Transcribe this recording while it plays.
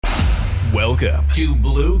Welcome to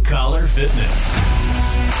Blue Collar Fitness.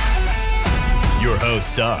 Your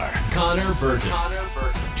hosts are Connor Burton,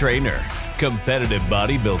 trainer, competitive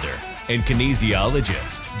bodybuilder, and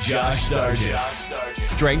kinesiologist, Josh Sargent,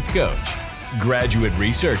 strength coach, graduate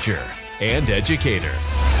researcher, and educator.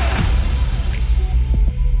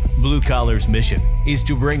 Blue Collar's mission is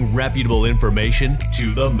to bring reputable information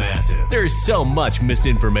to the masses. There's so much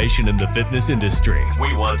misinformation in the fitness industry.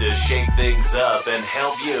 We want to shake things up and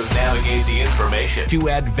help you navigate the information to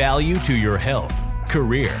add value to your health,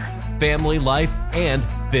 career, family life, and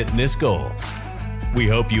fitness goals. We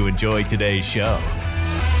hope you enjoy today's show.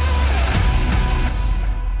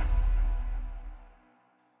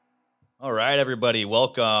 All right, everybody.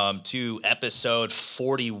 Welcome to episode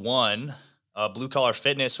 41 of Blue Collar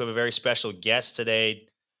Fitness. We have a very special guest today,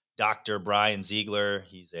 Dr. Brian Ziegler.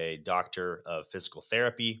 He's a doctor of physical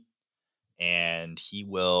therapy, and he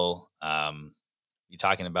will be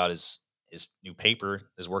talking about his new paper,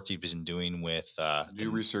 his work he's been doing with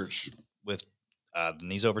new research with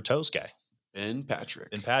Knees Over Toes guy, Ben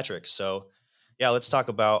Patrick. So, yeah, let's talk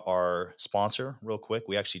about our sponsor real quick.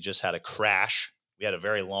 We actually just had a crash. We had a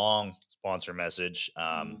very long sponsor message.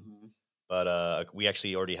 But we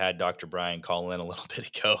actually already had Dr. Brian call in a little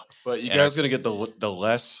bit ago. But you guys are going to get the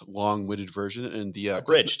less long-winded version and the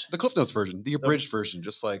abridged. The Cliff Notes version, the abridged version,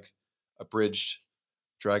 just like abridged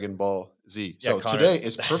Dragon Ball Z. Yeah, so Connor, today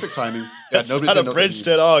is perfect timing. It's not abridged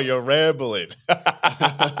at all. You're rambling.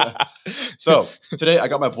 So today I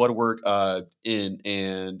got my blood work in,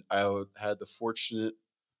 and I had the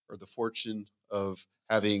fortune of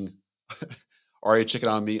having RA check it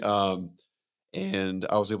on me. And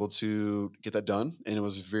I was able to get that done, and it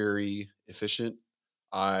was very efficient.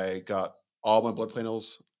 I got all my blood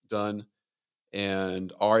panels done,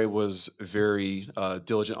 and Ari was very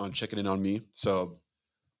diligent on checking in on me. So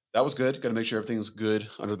that was good. Got to make sure everything's good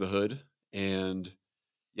under the hood. And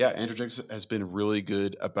yeah, Androgex has been really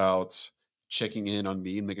good about checking in on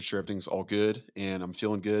me and making sure everything's all good, and I'm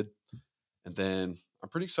feeling good. And then I'm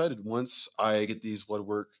pretty excited. Once I get these blood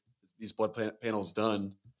panels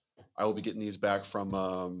done, I will be getting these back from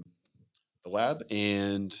the lab,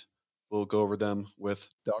 and we'll go over them with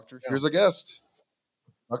Doctor. Yeah. Here's our guest,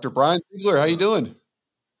 Dr. Brian Ziegler. How you doing?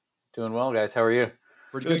 Doing well, guys. How are you?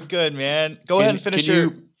 Pretty good, man. Go ahead and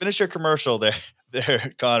finish your commercial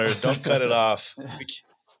there, Connor. Don't cut it off.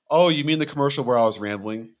 Oh, you mean the commercial where I was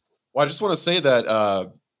rambling? Well, I just want to say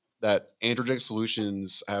that that Androgex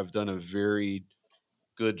Solutions have done a very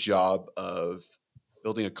good job of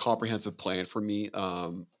building a comprehensive plan for me.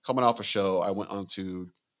 Coming off a show, I went on to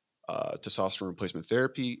testosterone replacement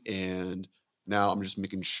therapy, and now I'm just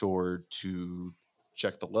making sure to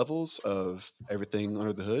check the levels of everything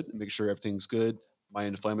under the hood and make sure everything's good. My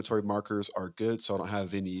inflammatory markers are good, so I don't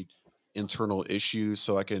have any internal issues.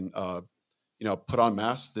 So I can, put on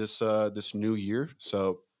mass this new year.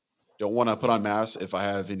 So don't want to put on mass if I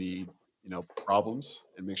have any, problems,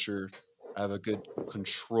 and make sure I have a good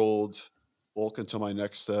controlled bulk until my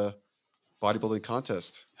next bodybuilding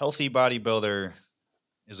contest. Healthy bodybuilder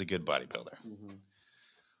is a good bodybuilder. Mm-hmm.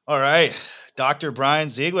 All right, Dr. Brian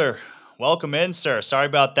Ziegler, welcome in, sir. Sorry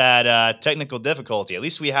about that technical difficulty. At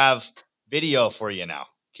least we have video for you now.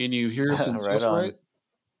 Can you hear us and see us right?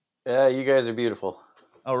 Yeah, you guys are beautiful.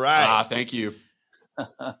 All right. Thank you.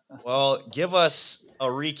 Well, give us a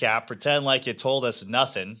recap. Pretend like you told us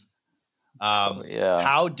nothing.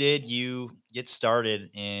 How did you get started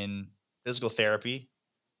in physical therapy?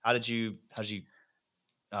 How did you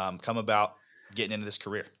come about getting into this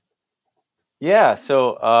career? Yeah,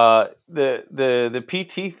 so the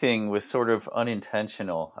PT thing was sort of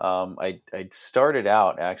unintentional. I started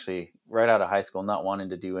out actually right out of high school not wanting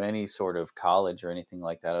to do any sort of college or anything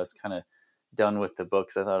like that. I was kind of done with the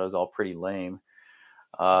books. I thought it was all pretty lame.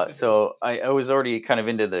 So I was already kind of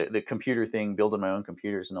into the computer thing, building my own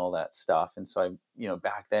computers and all that stuff. And so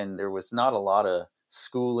back then there was not a lot of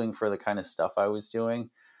schooling for the kind of stuff I was doing.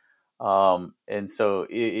 And so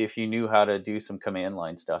if you knew how to do some command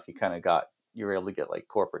line stuff, you were able to get like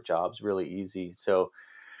corporate jobs really easy. So,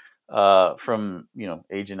 from,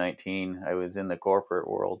 age of 19, I was in the corporate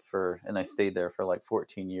world and I stayed there for like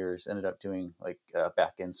 14 years, ended up doing like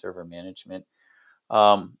back-end server management,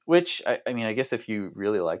 which I guess if you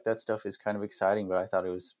really like that stuff is kind of exciting, but I thought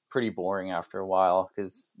it was pretty boring after a while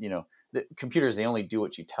because, the computers, they only do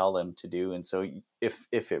what you tell them to do. And so if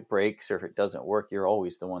it breaks or if it doesn't work, you're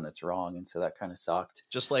always the one that's wrong. And so that kind of sucked.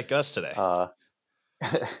 Just like us today.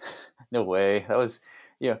 No way. That was,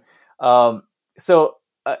 so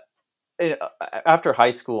after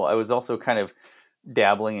high school, I was also kind of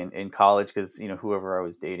dabbling in college because, whoever I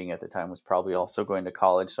was dating at the time was probably also going to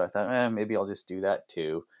college. So I thought, maybe I'll just do that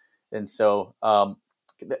too. And so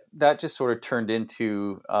that just sort of turned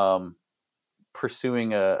into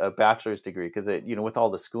pursuing a bachelor's degree, because with all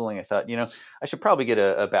the schooling, I thought, I should probably get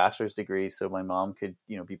a bachelor's degree so my mom could,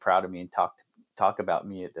 be proud of me and talk about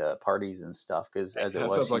me at parties and stuff. Because as it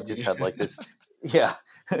was, she just had like this, yeah,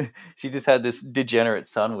 she just had this degenerate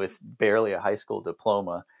son with barely a high school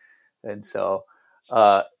diploma, and so.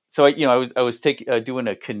 I was doing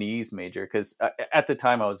a Kines major because at the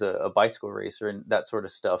time I was a bicycle racer, and that sort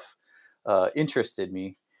of stuff interested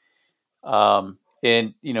me. And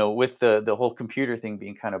with the whole computer thing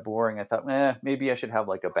being kind of boring, I thought, maybe I should have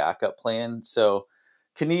like a backup plan. So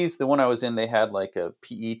Kines, the one I was in, they had like a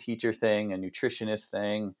PE teacher thing, a nutritionist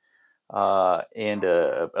thing, and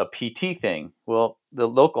a PT thing. Well, the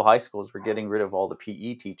local high schools were getting rid of all the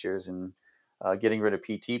PE teachers and getting rid of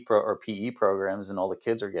PE programs, and all the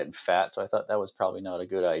kids are getting fat. So I thought that was probably not a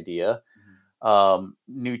good idea.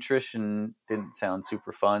 Nutrition didn't sound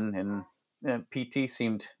super fun, and PT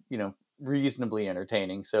seemed, reasonably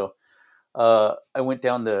entertaining. So I went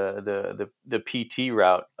down the PT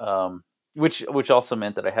route, which also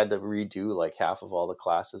meant that I had to redo like half of all the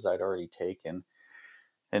classes I'd already taken.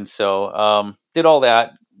 And so did all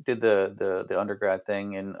that, did the undergrad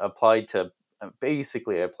thing, and applied to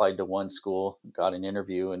one school, got an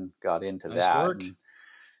interview, and got into Nice that. work. And,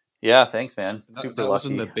 yeah, thanks, man. Super that lucky. was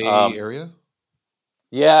in the Bay area?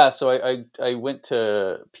 Yeah, so I went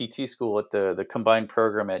to PT school at the combined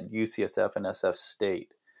program at UCSF and SF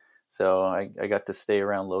State. So I got to stay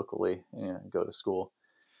around locally and go to school.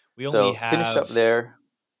 Finished up there.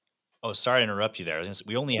 Oh, sorry to interrupt you there.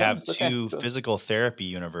 We only have two physical therapy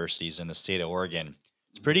universities in the state of Oregon.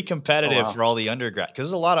 It's pretty competitive for all the undergrad,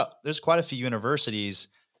 because there's quite a few universities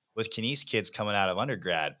with Kines kids coming out of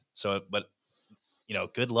undergrad. So, but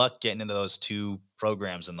good luck getting into those two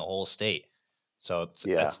programs in the whole state. So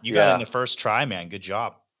you got in the first try, man. Good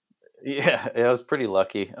job. Yeah, I was pretty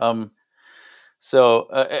lucky. So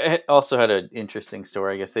I also had an interesting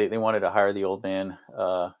story. I guess they wanted to hire the old man,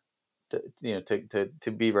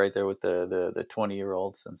 to be right there with the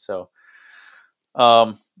 20-year-olds. And so,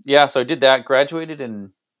 so I did that, graduated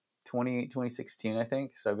in 2016, I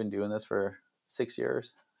think. So I've been doing this for 6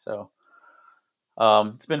 years. So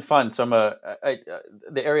it's been fun. So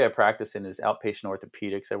the area I practice in is outpatient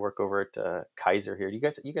orthopedics. I work over at Kaiser here. You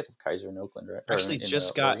guys have Kaiser in Oakland, right? Actually,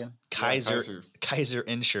 just got Kaiser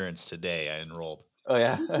insurance today. I enrolled. Oh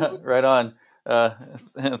yeah, right on.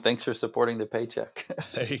 Thanks for supporting the paycheck.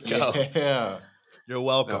 There you go. Yeah, you're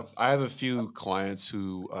welcome. No, I have a few clients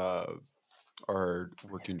who are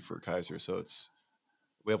working for Kaiser, so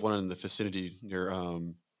we have one in the vicinity near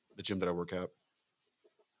the gym that I work at.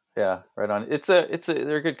 Yeah, right on.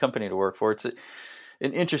 They're a good company to work for. It's an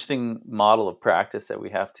interesting model of practice that we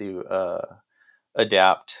have to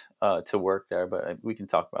adapt to work there, but we can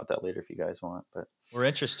talk about that later if you guys want. But we're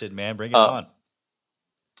interested, man. Bring it on.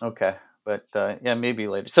 Okay, but maybe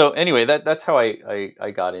later. So anyway, that's how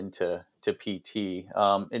I got into PT.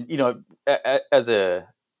 And as an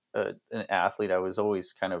athlete, I was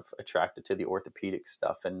always kind of attracted to the orthopedic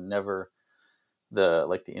stuff and never the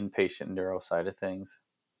inpatient neuro side of things.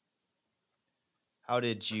 How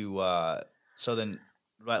did you, so then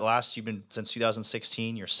you've been since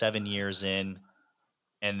 2016, you're 7 years in.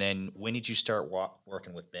 And then when did you start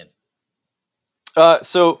working with Ben?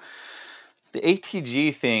 So the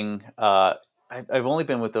ATG thing, I've only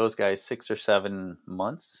been with those guys 6 or 7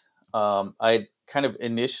 months. I kind of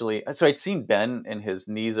initially, so I'd seen Ben and his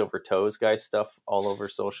knees over toes guy stuff all over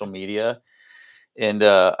social media. And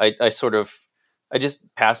I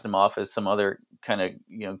just passed him off as some other kind of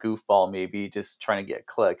goofball, maybe just trying to get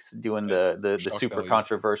clicks, doing the super value.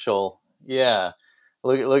 Controversial. Yeah,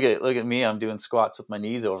 look at me, I'm doing squats with my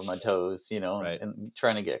knees over my toes, right. And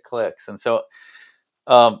trying to get clicks. And so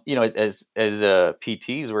as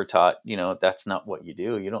PTs we're taught, that's not what you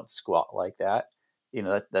do. You don't squat like that.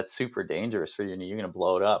 That's super dangerous for your knee. You're going to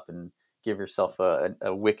blow it up and give yourself a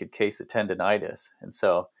wicked case of tendonitis. And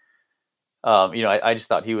so I just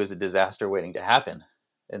thought he was a disaster waiting to happen.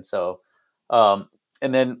 And so, and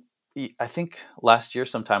then I think last year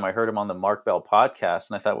sometime I heard him on the Mark Bell podcast,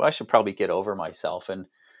 and I thought, well, I should probably get over myself and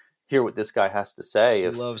hear what this guy has to say. I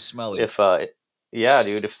love Smelly. Yeah,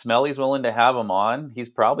 dude, if Smelly's willing to have him on, he's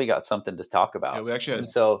probably got something to talk about. Yeah, we actually had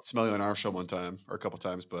Smelly on our show one time or a couple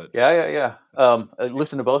times, but yeah.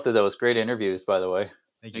 Listen to both of those. Great interviews, by the way.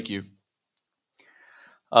 Thank you.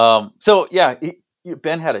 So yeah,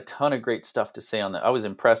 Ben had a ton of great stuff to say on that. I was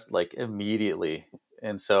impressed immediately.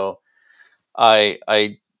 And so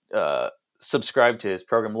I subscribed to his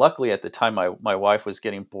program. Luckily at the time, my wife was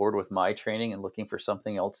getting bored with my training and looking for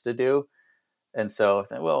something else to do. And so I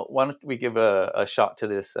thought, well, why don't we give a shot to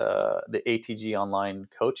this, the ATG online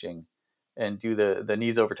coaching, and do the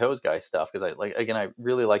knees over toes guy stuff. Cause I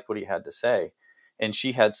really liked what he had to say. And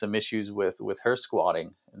she had some issues with her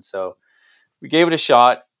squatting. And so we gave it a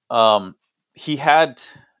shot. He had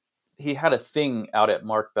a thing out at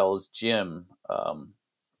Mark Bell's gym,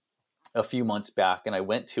 a few months back, and I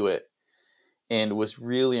went to it and was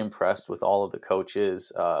really impressed with all of the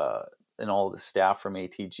coaches, and all of the staff from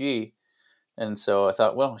ATG. And so I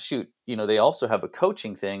thought, well, shoot, they also have a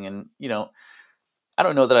coaching thing. And, I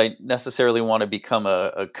don't know that I necessarily want to become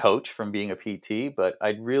a coach from being a PT, but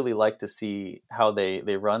I'd really like to see how they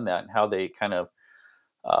run that and how they kind of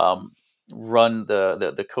run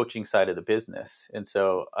the coaching side of the business. And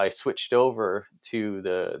so I switched over to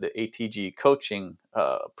the ATG coaching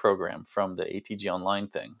program from the ATG online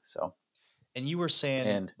thing. So, and you were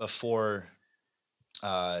saying before,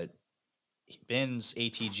 Ben's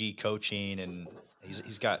ATG coaching, and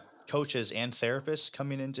he's got coaches and therapists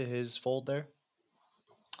coming into his fold there.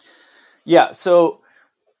 Yeah. So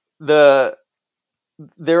there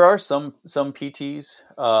are some PTs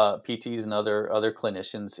and other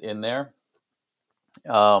clinicians in there,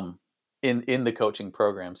 in the coaching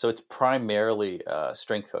program. So it's primarily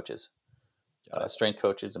strength coaches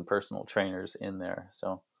and personal trainers in there.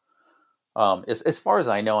 So as far as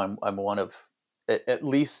I know, I'm one of, at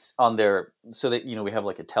least on there, so that we have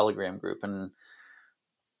like a Telegram group, and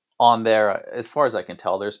on there, as far as I can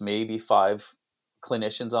tell, there's maybe 5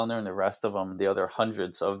 clinicians on there, and the rest of them, the other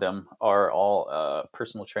hundreds of them, are all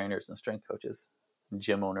personal trainers and strength coaches and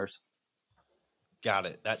gym owners. Got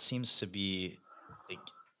it. That seems to be, like,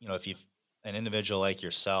 if you've an individual like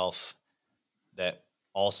yourself that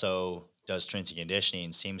also does strength and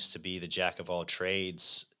conditioning, seems to be the jack of all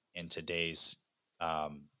trades in today's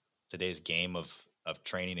game of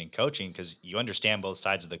training and coaching, because you understand both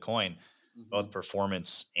sides of the coin, both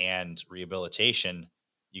performance and rehabilitation.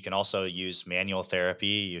 You can also use manual therapy.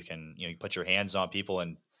 You can, you put your hands on people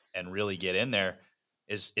and really get in there.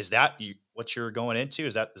 Is that what you're going into?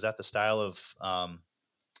 Is that the style of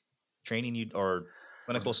training you, or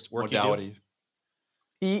clinical work modality?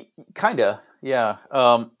 You do? Kinda, yeah.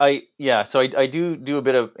 So I do a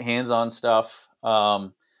bit of hands-on stuff.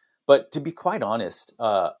 But to be quite honest,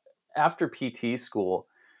 after PT school,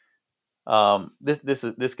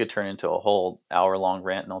 this could turn into a whole hour-long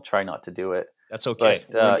rant, and I'll try not to do it. That's okay.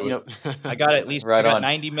 But, I got at least right, I got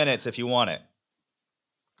 90 minutes if you want it.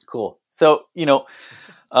 Cool. So,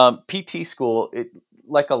 PT school,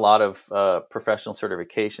 like a lot of professional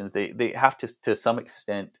certifications, they have to some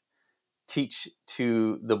extent teach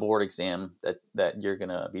to the board exam that you're going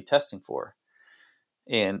to be testing for.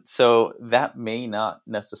 And so that may not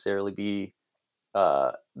necessarily be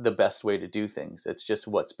the best way to do things. It's just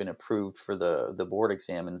what's been approved for the board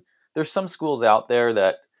exam. And there's some schools out there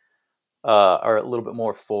that are a little bit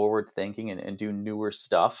more forward thinking and do newer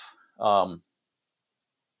stuff.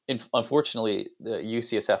 Unfortunately, the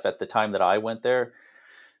UCSF at the time that I went there,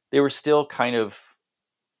 they were still kind of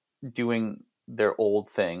doing their old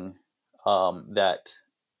thing, that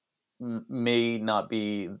may not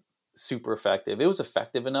be super effective. It was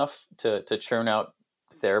effective enough to churn out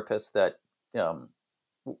therapists that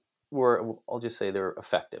were, I'll just say, they're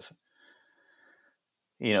effective.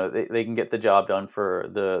 They can get the job done for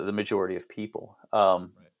the majority of people. Right.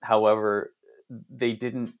 However, they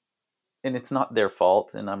didn't, and it's not their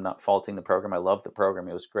fault, and I'm not faulting the program. I love the program.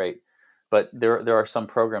 It was great. But there are some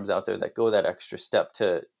programs out there that go that extra step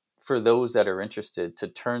for those that are interested, to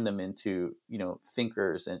turn them into,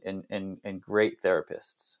 thinkers and great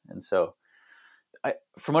therapists. And so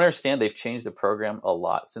from what I understand, they've changed the program a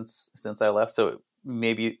lot since I left. So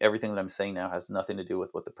maybe everything that I'm saying now has nothing to do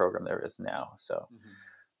with what the program there is now. So,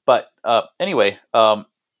 but anyway,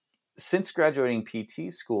 since graduating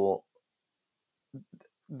PT school,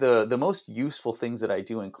 the most useful things that I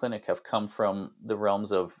do in clinic have come from the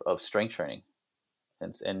realms of strength training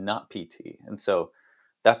and not PT. And so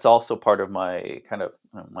that's also part of my kind of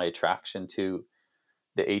my attraction to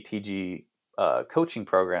the ATG coaching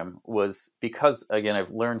program, was because, again,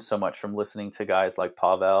 I've learned so much from listening to guys like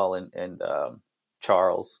Pavel and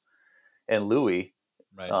Charles and Louis.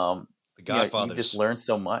 Right. The Godfathers. You just learn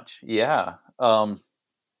so much. Yeah. And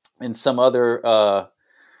some other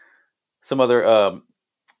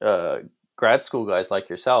grad school guys like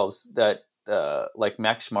yourselves that, like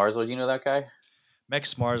Max Schmarzler, you know that guy?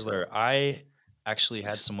 Max Schmarzler. I actually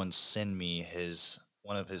had someone send me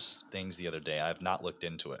one of his things the other day. I have not looked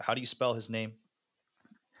into it. How do you spell his name?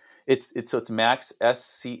 It's Max,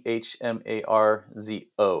 SCHMARZO.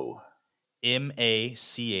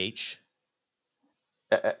 MACH.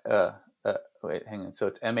 wait, hang on. So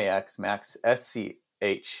it's Max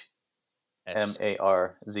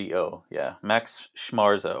SCHMARZO. Yeah, Max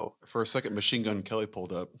Schmarzo. For a second, Machine Gun Kelly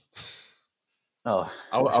pulled up. Oh,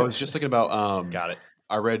 I was just thinking about. Got it.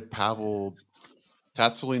 I read Pavel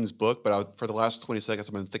Tatsulin's book, but for the last 20 seconds,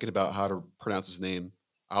 I've been thinking about how to pronounce his name.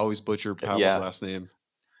 I always butcher Pavel's yeah. last name.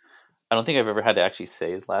 I don't think I've ever had to actually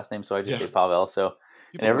say his last name, so I just say Pavel. So,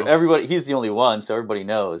 People and know. everybody, he's the only one, so everybody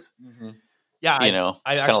knows. Yeah, You know,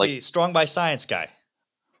 I kinda actually Strong by Science guy.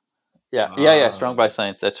 Yeah. Strong by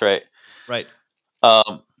Science. That's right. Right.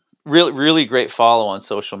 Really great follow on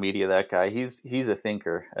social media. That guy, he's a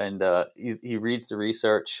thinker, and he reads the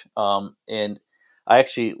research. And I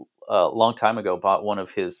actually a long time ago bought one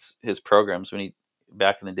of his programs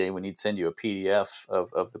back in the day when he'd send you a PDF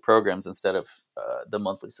of the programs instead of the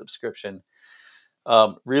monthly subscription.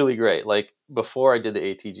 Really great. Like before I did the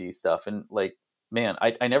ATG stuff, and like, man,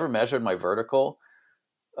 I never measured my vertical,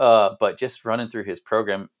 but just running through his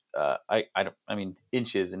program, I mean,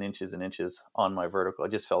 inches and inches and inches on my vertical. I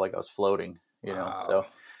just felt like I was floating, you know. So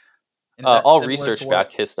And is that all similar research to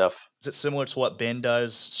back his stuff. Is it similar to what Ben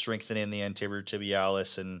does, strengthening the anterior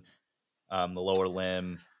tibialis and the lower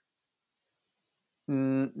limb?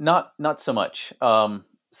 Not so much.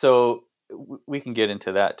 So we can get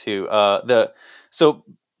into that too. So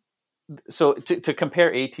to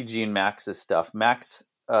compare ATG and Max's stuff, Max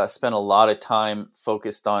spent a lot of time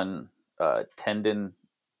focused on tendon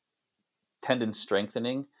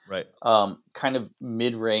strengthening, Right. Kind of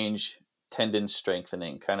mid-range tendon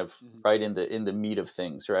strengthening, kind of right in the meat of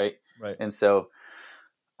things, right? Right. And so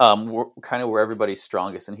we're kind of where everybody's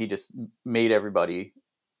strongest, and he just made everybody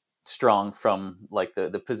strong from like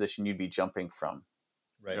the position you'd be jumping from.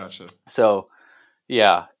 Right. Gotcha. So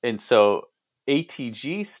yeah, and so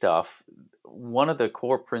ATG stuff, one of the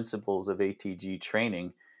core principles of ATG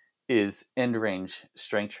training is end range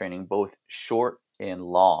strength training, both short and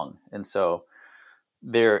long. And so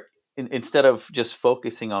they're instead of just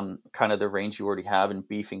focusing on kind of the range you already have and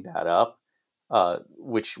beefing that up,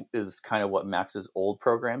 which is kind of what Max's old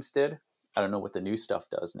programs did. I don't know what the new stuff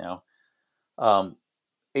does now.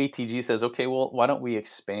 ATG says, okay, well, why don't we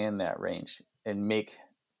expand that range and make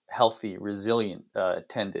healthy, resilient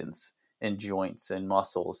tendons and joints and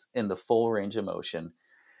muscles in the full range of motion.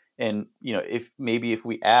 And, you know, if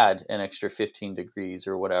we add an extra 15 degrees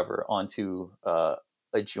or whatever onto a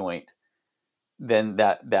joint, then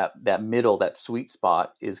that middle, that sweet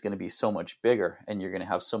spot is going to be so much bigger, and you're going to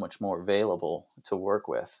have so much more available to work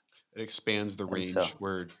with. It expands the range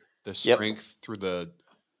where the Yep. strength through the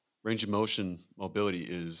range of motion mobility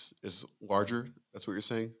is larger. That's what you're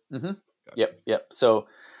saying? Mm-hmm. Gotcha. Yep. So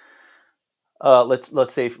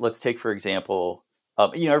let's take for example,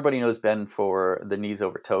 you know, everybody knows Ben for the knees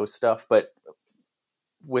over toes stuff, but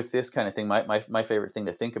with this kind of thing, my favorite thing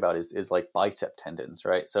to think about is like bicep tendons,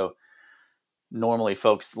 right? So normally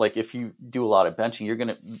folks, like if you do a lot of benching, you're going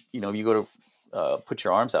to, you know, you go to put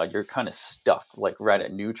your arms out, you're kind of stuck like right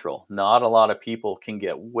at neutral. Not a lot of people can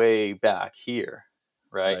get way back here,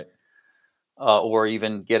 right? Or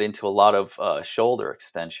even get into a lot of shoulder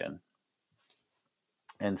extension.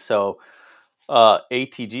 And so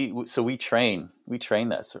ATG, so we train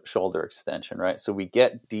that shoulder extension, right? So we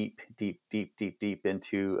get deep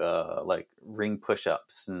into like ring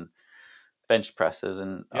push-ups and bench presses,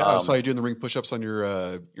 and I saw you doing the ring push-ups on your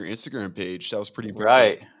Instagram page. That was pretty impressive.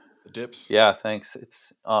 Right. The dips. Yeah, thanks.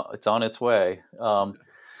 It's on its way. And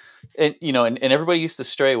you know, and everybody used to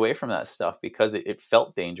stray away from that stuff because it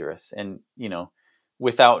felt dangerous. And you know,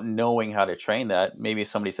 without knowing how to train that, maybe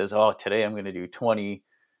somebody says, "Oh, today I'm going to do 20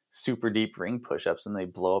 super deep ring push-ups," and they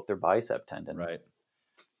blow up their bicep tendon. Right.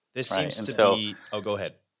 This seems to be. Oh, go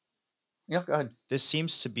ahead. Yeah, go ahead. This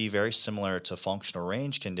seems to be very similar to functional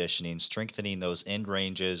range conditioning, strengthening those end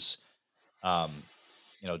ranges.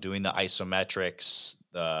 You know, doing the isometrics,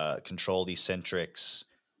 the controlled eccentrics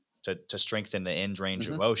to strengthen the end range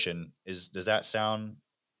of motion. Does that sound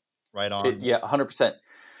right on? Yeah, 100%.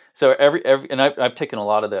 So every and I've taken a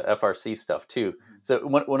lot of the FRC stuff too. So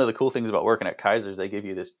one of the cool things about working at Kaiser is they give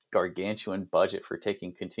you this gargantuan budget for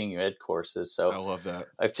taking continuing ed courses. So I love that.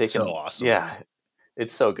 I've taken so awesome. Yeah,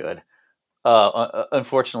 it's so good.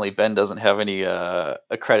 Unfortunately, Ben doesn't have any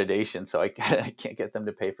accreditation, so I can't get them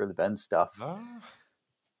to pay for the Ben stuff.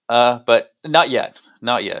 But not yet.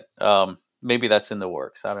 Maybe that's in the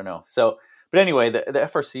works. I don't know. So, but anyway, the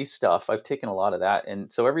FRC stuff, I've taken a lot of that.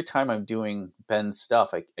 And so every time I'm doing Ben's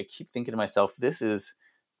stuff, I keep thinking to myself, this is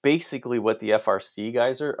basically what the FRC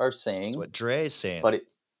guys are saying. That's what Dre's saying. But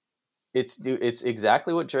it's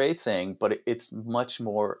exactly what Dre's saying, but it's much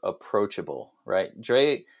more approachable, right?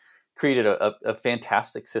 Dre created a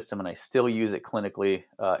fantastic system, and I still use it clinically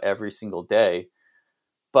every single day.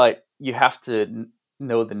 But you have to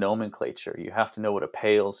know the nomenclature. You have to know what a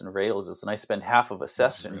PAILS and RAILS is. And I spend half of a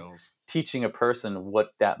session teaching a person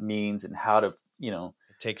what that means and how to, It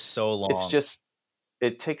takes so long.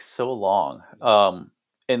 It takes so long.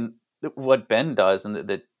 And what Ben does,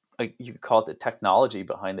 and you could call it the technology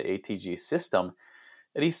behind the ATG system,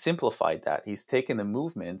 and he's simplified that. He's taken the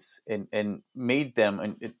movements and made them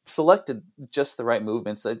and selected just the right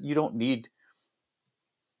movements that you don't need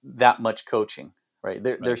that much coaching, right?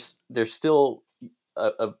 There's still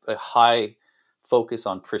a high focus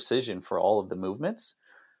on precision for all of the movements,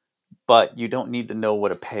 but you don't need to know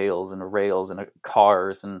what a PAILS and a RAILS and a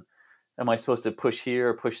CARS and am I supposed to push here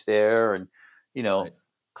or push there and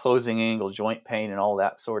closing angle joint pain and all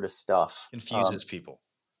that sort of stuff. Confuses people.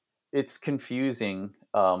 It's confusing.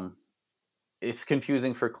 It's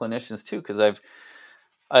confusing for clinicians too, because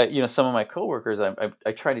some of my coworkers,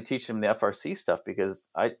 I try to teach them the FRC stuff because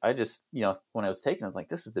I just, when I was taking it, I was like,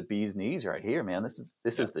 this is the bee's knees right here, man.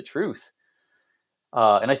 This is the truth.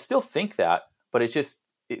 And I still think that, but it's just,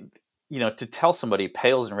 to tell somebody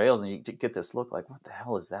PAILS and RAILS and you get this look like, what the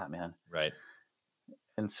hell is that, man? Right.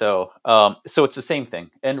 And so it's the same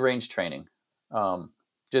thing, end range training,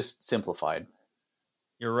 just simplified.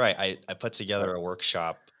 You're right. I put together a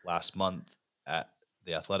workshop last month at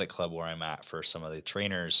the athletic club where I'm at for some of the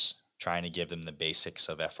trainers, trying to give them the basics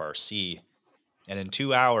of FRC. And in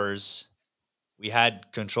 2 hours, we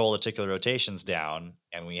had control articular rotations down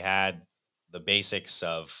and we had the basics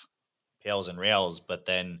of PAILS and RAILS, but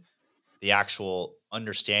then the actual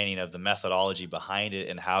understanding of the methodology behind it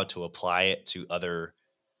and how to apply it to other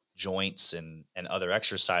joints and other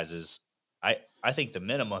exercises. I think the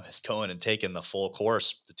minimum is going and taking the full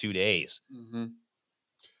course, the 2 days. Mm-hmm.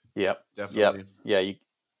 Yep. Definitely. Yep.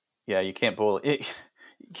 Yeah. You can't boil it.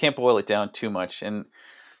 You can't boil it down too much. And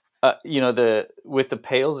with the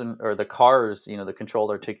PAILS or the CARS, the controlled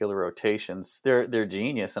articular rotations, they're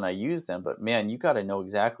genius, and I use them. But man, you got to know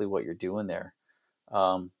exactly what you're doing there,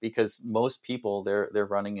 because most people they're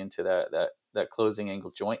running into that closing angle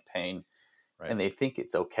joint pain, right, and they think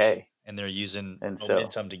it's okay, and they're using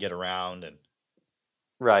momentum to get around and.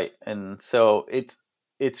 Right. And so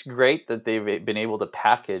it's great that they've been able to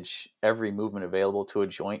package every movement available to a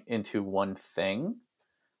joint into one thing,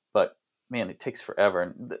 but man, it takes forever.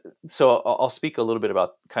 And so I'll speak a little bit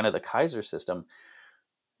about kind of the Kaiser system.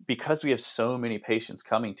 Because we have so many patients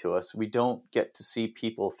coming to us, we don't get to see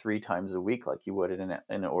people 3 times a week like you would in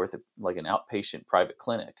an outpatient private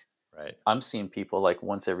clinic. Right. I'm seeing people like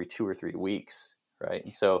once every 2 or 3 weeks. Right.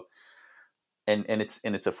 And so, and it's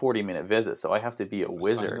a 40-minute visit. So I have to be a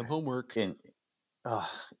wizard. Homework.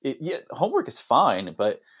 Homework is fine.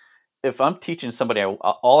 But if I'm teaching somebody,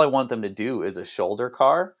 all I want them to do is a shoulder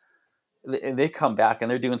car. They come back and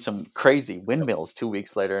they're doing some crazy windmills 2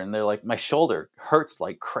 weeks later. And they're like, my shoulder hurts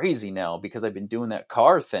like crazy now because I've been doing that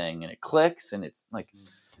car thing and it clicks. And it's like,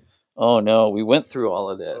 oh no, we went through all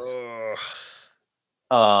of this.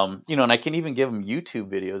 And I can even give them YouTube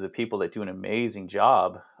videos of people that do an amazing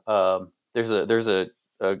job. There's a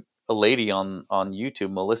lady on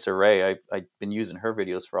YouTube, Melissa Ray. I've been using her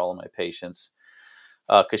videos for all of my patients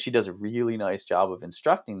because she does a really nice job of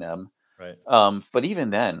instructing them. Right. But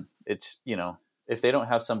even then, it's, if they don't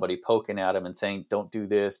have somebody poking at them and saying, don't do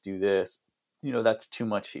this, that's too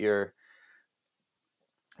much here.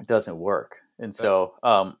 It doesn't work. And so,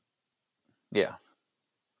 yeah.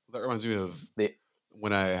 That reminds me of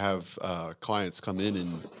when I have clients come in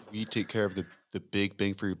and we take care of the big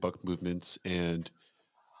bang for your buck movements, and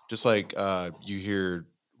just like you hear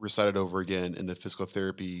recited over again in the physical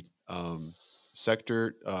therapy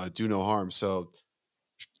sector, do no harm. So,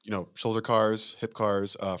 shoulder cars, hip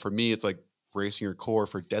cars. For me, it's like bracing your core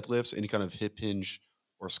for deadlifts, any kind of hip hinge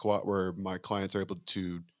or squat where my clients are able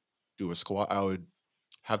to do a squat. I would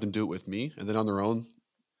have them do it with me, and then on their own,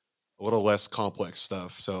 a little less complex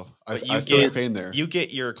stuff. So I feel your pain there. You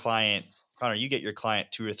get your client, Connor,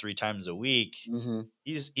 2 or 3 times a week. Mm-hmm.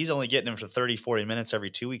 He's only getting them for 30, 40 minutes every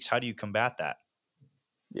 2 weeks. How do you combat that?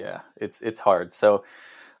 Yeah, it's hard. So,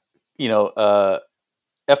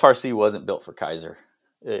 FRC wasn't built for Kaiser,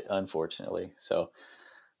 unfortunately. So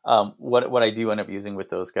what I do end up using with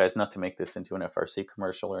those guys, not to make this into an FRC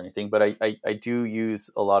commercial or anything, but I do use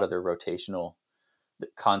a lot of their rotational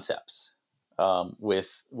concepts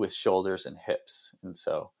with shoulders and hips. And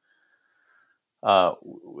so,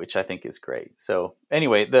 which I think is great. So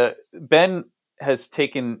anyway, Ben has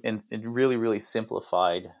taken and really, really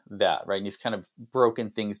simplified that, right? And he's kind of broken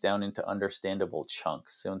things down into understandable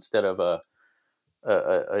chunks. So instead of a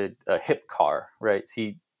hip car, right?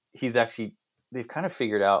 He's actually they've kind of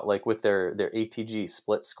figured out, like with their ATG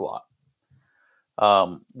split squat,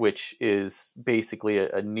 which is basically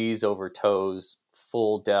a knees over toes,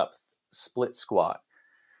 full depth split squat.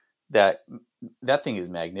 That thing is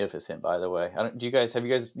magnificent, by the way. Have you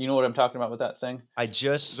guys, you know what I'm talking about with that thing?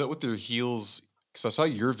 Is that with their heels? Because I saw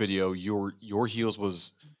your video. Your heel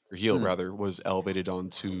was elevated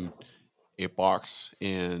onto a box,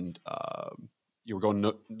 and you were going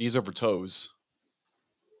knees over toes.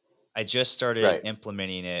 I just started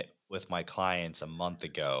implementing it with my clients a month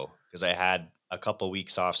ago because I had a couple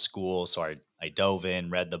weeks off school. So I dove in,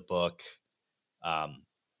 read the book.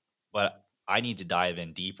 But I need to dive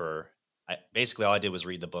in deeper. Basically, all I did was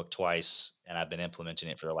read the book twice, and I've been implementing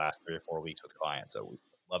it for the last 3 or 4 weeks with clients. So we'd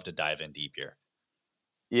love to dive in deep here.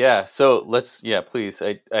 Yeah. So please.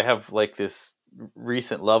 I have like this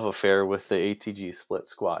recent love affair with the ATG split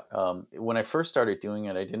squat. When I first started doing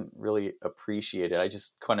it, I didn't really appreciate it. I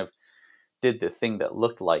just kind of did the thing that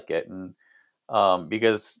looked like it. And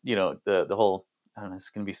because, the whole, I don't know, it's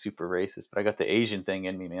going to be super racist, but I got the Asian thing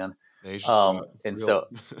in me, man. And so,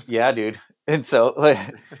 yeah, dude. And so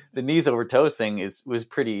the knees over toes thing was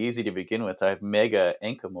pretty easy to begin with. I have mega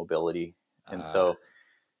ankle mobility. And so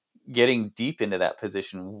getting deep into that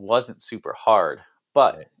position wasn't super hard,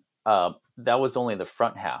 but that was only the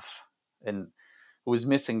front half, and it was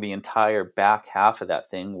missing the entire back half of that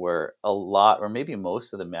thing, where a lot, or maybe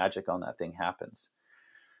most of the magic on that thing happens.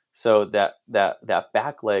 So that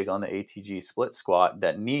back leg on the ATG split squat,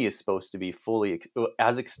 that knee is supposed to be fully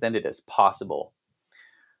as extended as possible.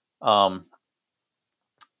 And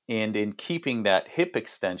in keeping that hip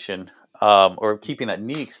extension, or keeping that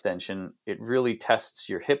knee extension, it really tests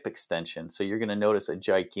your hip extension. So you're going to notice a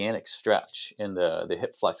gigantic stretch in the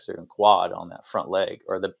hip flexor and quad on that front leg,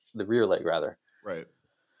 or the rear leg rather. Right.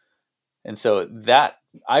 And so that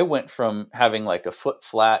I went from having like a foot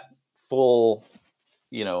flat, full,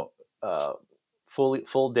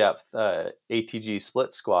 full depth ATG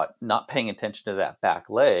split squat, not paying attention to that back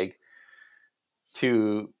leg,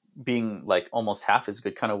 to being like almost half as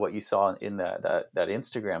good, kind of what you saw in that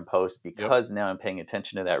Instagram post, because now I'm paying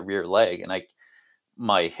attention to that rear leg, and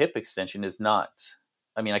my hip extension is not,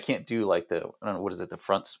 I can't do like I don't know, what is it? The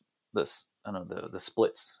fronts, the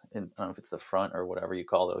splits, and I don't know if it's the front or whatever you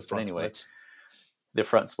call those, but anyway, splits. The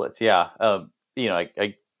front splits. Yeah.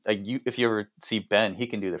 If you ever see Ben, he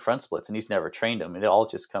can do the front splits, and he's never trained them. It all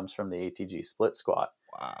just comes from the ATG split squat.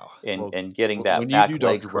 Wow. And getting that back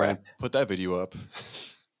leg correct. Put that video up.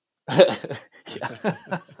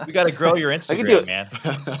 We got to grow your Instagram, man.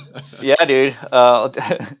 Yeah, dude. I'll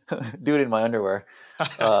do it in my underwear.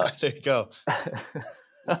 There you go.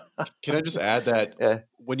 Can I just add that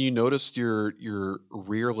when you noticed your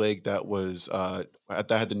rear leg that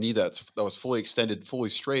had the knee that was fully extended, fully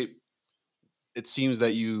straight, it seems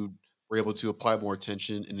that you were able to apply more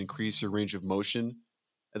attention and increase your range of motion,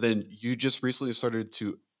 and then you just recently started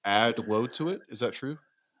to add load to it. Is that true?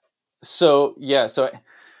 So yeah,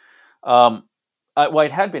 I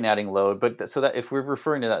had been adding load, but so that if we're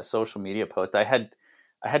referring to that social media post, I had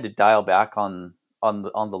to dial back on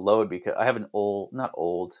the load, because I have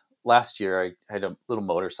last year I had a little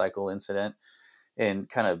motorcycle incident and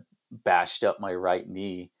kind of bashed up my right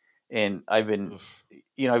knee, and I've been,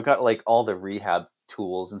 I've got like all the rehab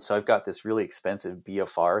tools, and so I've got this really expensive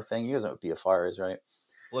BFR thing. You guys know what BFR is, right?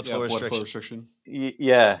 Blood flow restriction.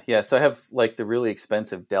 Yeah. So I have like the really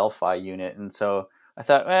expensive Delphi unit, and so I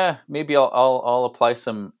thought, maybe I'll apply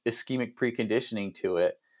some ischemic preconditioning to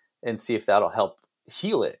it and see if that'll help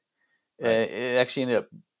heal it. Right. It actually ended up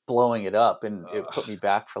blowing it up, and it put me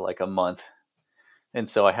back for like a month. And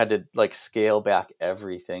so I had to like scale back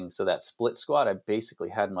everything. So that split squat, I basically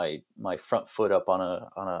had my front foot up on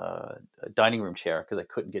a dining room chair because I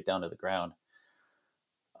couldn't get down to the ground.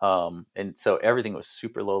 And so everything was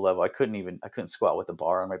super low level. I couldn't squat with a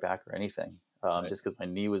bar on my back or anything, just because my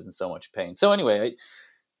knee was in so much pain. So anyway, I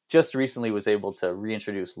just recently was able to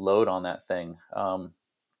reintroduce load on that thing.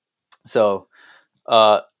 So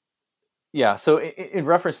in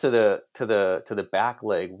reference to the back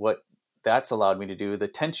leg, what that's allowed me to do, the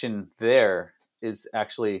tension there is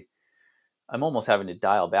actually, I'm almost having to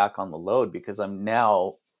dial back on the load, because I'm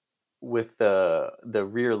now with the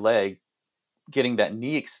rear leg getting that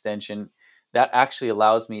knee extension. That actually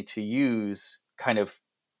allows me to use kind of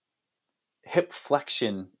hip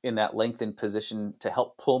flexion in that lengthened position to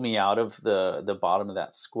help pull me out of the bottom of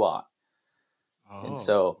that squat. And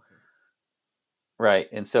so, right.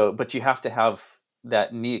 And so, but you have to have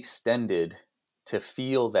that knee extended to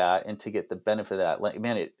feel that and to get the benefit of that. Like,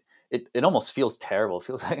 man, it almost feels terrible. It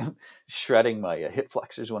feels like I'm shredding my hip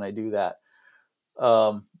flexors when I do that.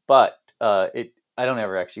 But I don't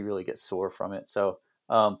ever actually really get sore from it. So,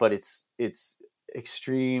 but it's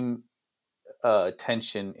extreme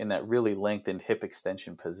tension in that really lengthened hip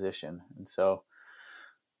extension position, and so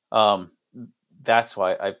um, that's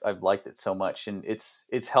why I've liked it so much, and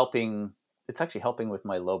it's helping. It's actually helping with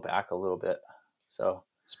my low back a little bit. So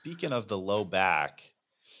Speaking of the low back,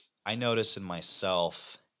 I notice in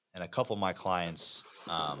myself and a couple of my clients,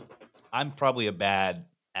 I'm probably a bad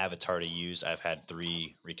avatar to use. I've had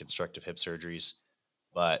 3 reconstructive hip surgeries,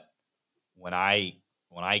 but when I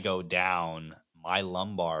go down, my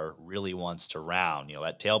lumbar really wants to round.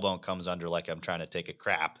 That tailbone comes under like I'm trying to take a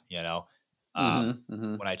crap.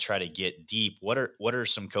 When I try to get deep, what are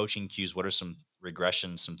some coaching cues? What are some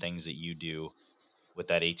regressions, some things that you do with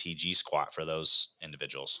that ATG squat for those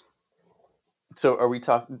individuals? So are we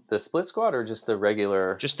talking the split squat or just the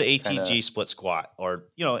regular? Just the ATG kinda... split squat, or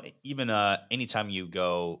even anytime you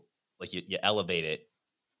go, like you elevate it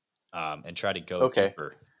and try to go Okay.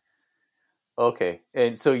 deeper. Okay.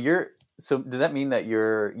 And so does that mean that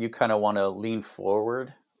you kind of want to lean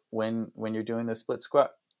forward when you're doing the split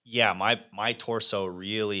squat? Yeah, my torso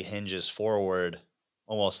really hinges forward,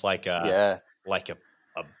 almost like a Yeah.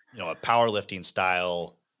 a powerlifting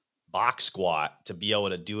style box squat, to be able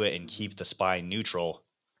to do it and keep the spine neutral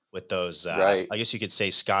with those. Right. I guess you could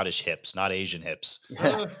say Scottish hips, not Asian hips.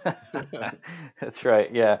 That's right.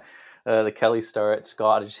 Yeah. The Kelly Starrett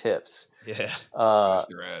Scottish hips. Yeah.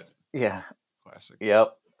 Classic rad. Yeah. Classic.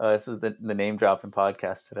 Yep. This is the name dropping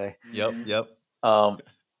podcast today. Yep.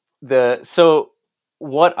 So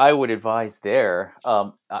what I would advise there,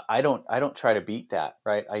 I don't try to beat that,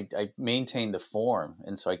 right? I maintain the form,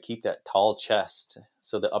 and so I keep that tall chest,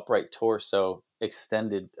 so the upright torso,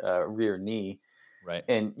 extended rear knee, Right.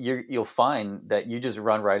 and you'll find that you just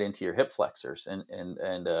run right into your hip flexors and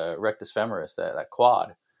rectus femoris, that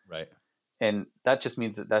quad, Right. and that just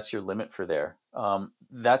means that that's your limit for there.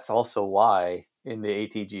 That's also why in the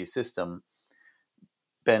ATG system,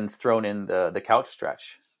 Ben's thrown in the couch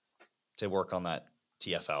stretch To work on that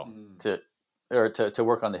TFL. to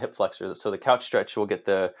work on the hip flexor. So the couch stretch will get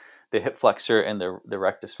the hip flexor and the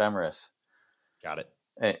rectus femoris. Got it.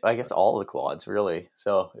 And I guess all the quads really.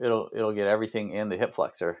 So it'll get everything in the hip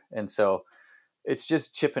flexor. And so it's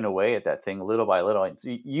just chipping away at that thing little by little. And so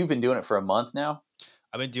you've been doing it for a month now?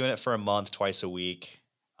 I've been doing it for a month, twice a week.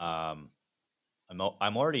 I'm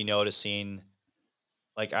already noticing,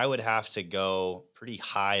 like, I would have to go pretty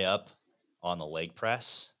high up on the leg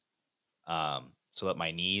press, so that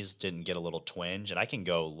my knees didn't get a little twinge, and I can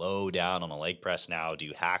go low down on a leg press now,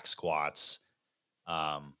 do hack squats,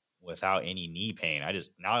 without any knee pain.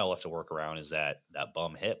 Now all I have to work around is that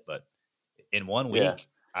bum hip, but in 1 week, Yeah.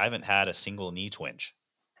 I haven't had a single knee twinge.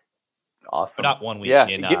 Awesome. Or not 1 week, Yeah.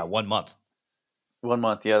 in 1 month. 1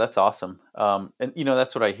 month. Yeah, that's awesome. And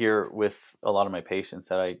that's what I hear with a lot of my patients,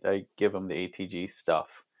 that I give them the ATG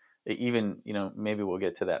stuff. Even, maybe we'll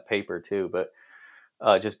get to that paper too, but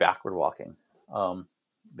just backward walking.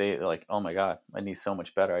 They're like, oh my God, my knee's so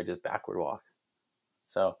much better. I just backward walk.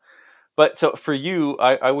 So for you,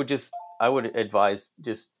 I would advise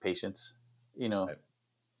just patience, Right.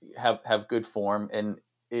 have good form, and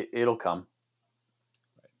it'll come.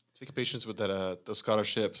 Take patience with that those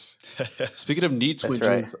Scottish hips. Speaking of knee That's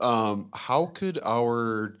twinges, how could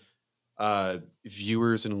our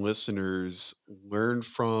viewers and listeners learn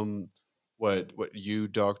from what you,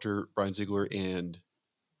 Dr. Brian Ziegler, and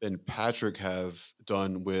Ben Patrick have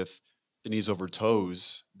done with the knees over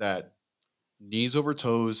toes? That knees over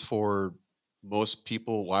toes, for most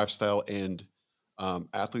people, lifestyle and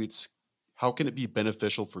athletes, how can it be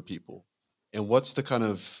beneficial for people? And what's the kind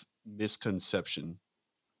of misconception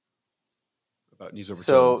about knees over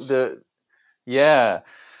toes?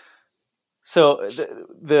 So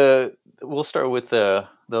we'll start with the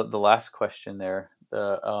last question there.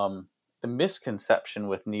 The misconception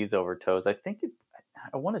with knees over toes.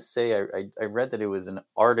 I want to say I read that it was an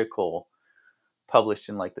article published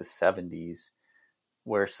in like the 70s,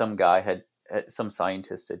 where some guy some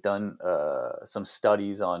scientist had done some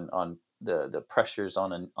studies on the pressures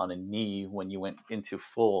on a knee when you went into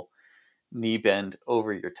full knee bend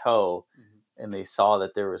over your toe. Mm-hmm. And they saw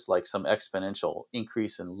that there was like some exponential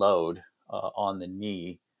increase in load on the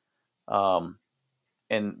knee. And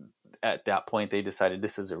at that point they decided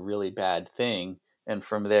this is a really bad thing. And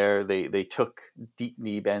from there, they took deep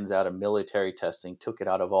knee bends out of military testing, took it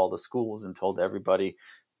out of all the schools, and told everybody,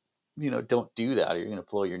 don't do that, or you're going to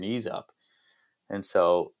blow your knees up. And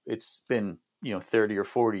so it's been, 30 or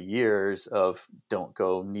 40 years of don't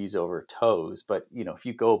go knees over toes. But, if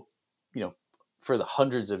you go, for the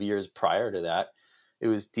hundreds of years prior to that, it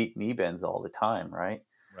was deep knee bends all the time, right?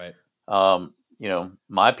 Right.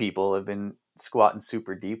 My people have been squatting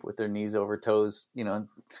super deep with their knees over toes,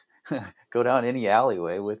 go down any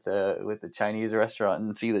alleyway with the Chinese restaurant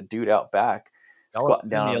and see the dude out back squatting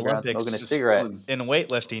down on the ground smoking a cigarette. In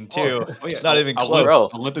weightlifting too. Oh, yeah. It's not even close. Bro.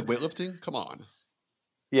 Olympic weightlifting? Come on.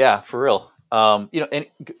 Yeah, for real. And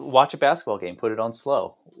watch a basketball game, put it on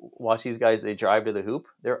slow. Watch these guys, they drive to the hoop.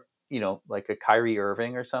 They're, like a Kyrie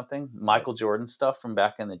Irving or something, Michael Jordan stuff from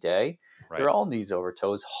back in the day. Right. They're all knees over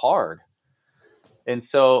toes hard. And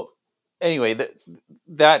so anyway,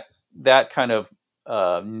 that kind of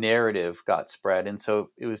narrative got spread. And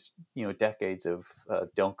so it was, decades of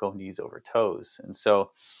don't go knees over toes. And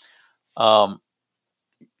so,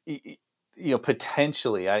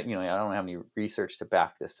 potentially, I don't have any research to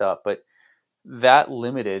back this up, but that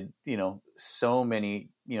limited, so many,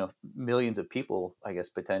 millions of people, I guess,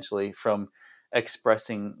 potentially from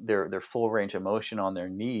expressing their full range of motion on their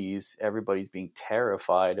knees. Everybody's being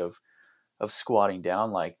terrified of squatting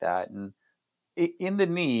down like that. And in the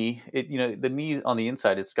knee, the knee on the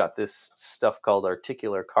inside, it's got this stuff called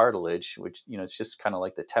articular cartilage, which, it's just kind of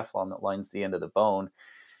like the Teflon that lines the end of the bone.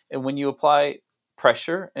 And when you apply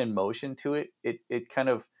pressure and motion to it, it kind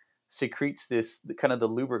of secretes this kind of the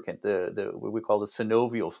lubricant, the what we call the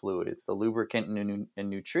synovial fluid. It's the lubricant and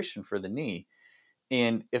nutrition for the knee.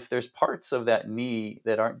 And if there's parts of that knee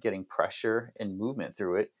that aren't getting pressure and movement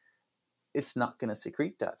through it, it's not going to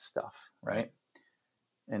secrete that stuff, right?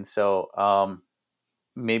 And so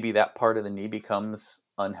maybe that part of the knee becomes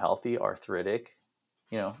unhealthy, arthritic.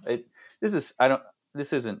 This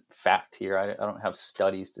isn't fact here. I don't have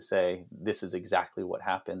studies to say this is exactly what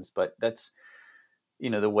happens, but that's,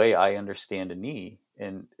 the way I understand a knee,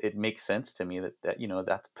 and it makes sense to me that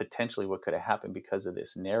that's potentially what could have happened because of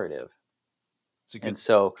this narrative. It's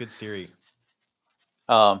a good theory.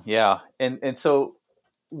 Yeah. And so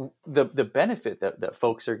the benefit that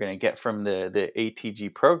folks are going to get from the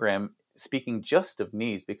ATG program, speaking just of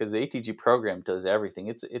knees, because the ATG program does everything.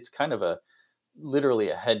 It's kind of literally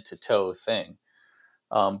a head to toe thing.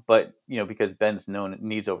 But because Ben's known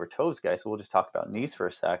knees over toes guy, so we'll just talk about knees for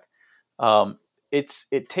a sec.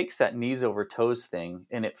 It takes that knees over toes thing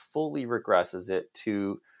and it fully regresses it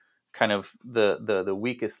to kind of the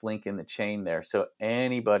weakest link in the chain there. So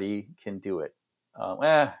anybody can do it.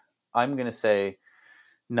 I'm going to say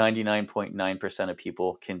 99.9% of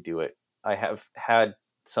people can do it. I have had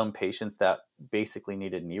some patients that basically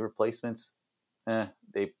needed knee replacements.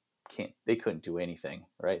 They couldn't do anything,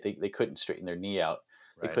 right? They couldn't straighten their knee out.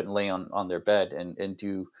 Right. They couldn't lay on their bed and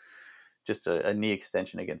do just a knee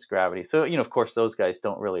extension against gravity. So, of course, those guys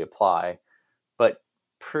don't really apply, but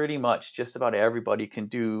pretty much just about everybody can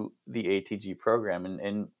do the ATG program.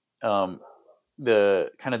 And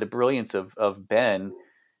the kind of the brilliance of Ben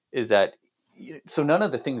is that, so none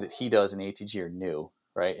of the things that he does in ATG are new,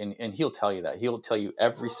 right? And he'll tell you that. He'll tell you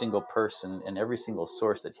every single person and every single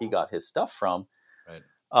source that he got his stuff from. Right.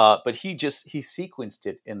 But he sequenced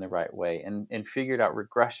it in the right way and figured out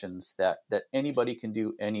regressions that anybody can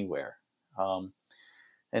do anywhere.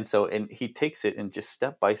 And he takes it and just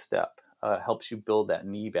step by step helps you build that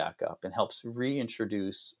knee back up and helps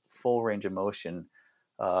reintroduce full range of motion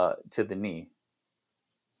to the knee.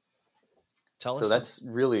 So that's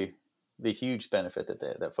really the huge benefit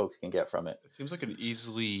that folks can get from it. It seems like an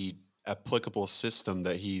easily applicable system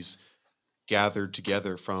that he's gathered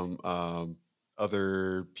together from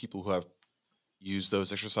other people who have used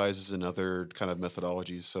those exercises and other kind of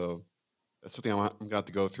methodologies. So that's something I'm going to have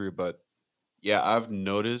to go through. But yeah, I've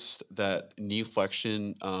noticed that knee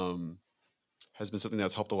flexion has been something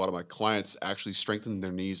that's helped a lot of my clients actually strengthen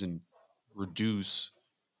their knees and reduce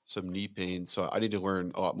some knee pain. So I need to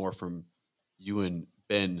learn a lot more from you and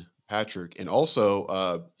Ben Patrick. And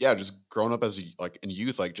also, just growing up as in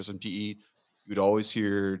youth, like just in PE, you'd always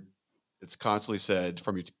hear it's constantly said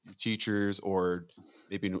from your teachers or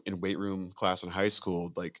maybe in weight room class in high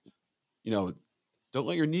school, like, don't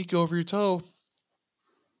let your knee go over your toe.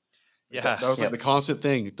 Yeah. That was like the constant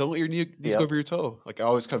thing. Don't let your knees go over your toe. Like I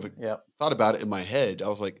always kind of thought about it in my head. I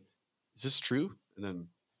was like, is this true? And then,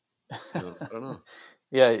 I don't know.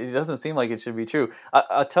 Yeah, it doesn't seem like it should be true.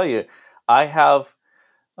 I'll tell you, I have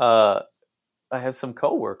some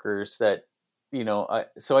coworkers that, I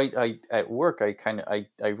at work,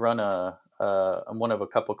 I run I'm one of a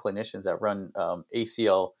couple clinicians that run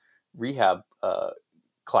ACL rehab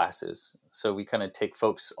classes. So we kind of take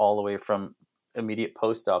folks all the way from immediate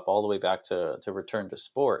post-op all the way back to return to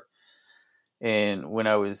sport. And when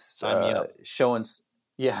I was showing,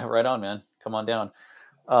 right on, man, come on down.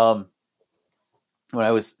 When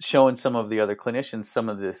I was showing some of the other clinicians some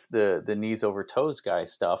of this, the knees over toes guy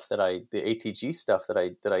stuff the ATG stuff that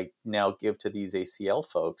I now give to these ACL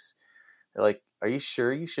folks, They're like, are you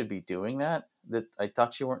sure you should be doing that? That I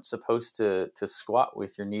thought you weren't supposed to squat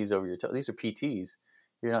with your knees over your toes. These are PTs.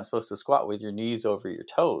 You're not supposed to squat with your knees over your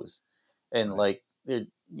toes. And Right. like, they're,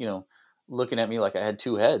 looking at me like I had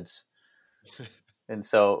two heads. And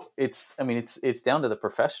so it's down to the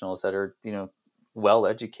professionals that are, well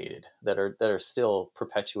educated, that are still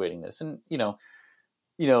perpetuating this. And,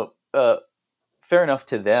 fair enough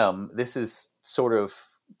to them. This is sort of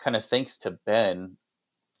kind of, thanks to Ben,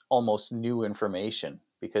 almost new information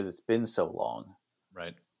because it's been so long.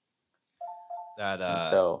 Right. That And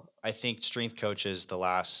so I think strength coaches the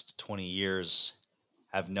last 20 years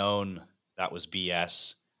have known that was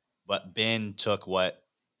BS, but Ben took what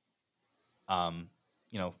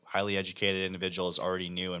highly educated individuals already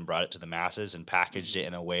knew and brought it to the masses and packaged it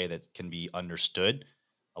in a way that can be understood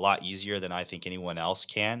a lot easier than I think anyone else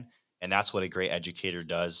can. And that's what a great educator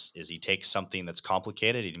does, is he takes something that's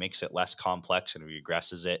complicated, he makes it less complex, and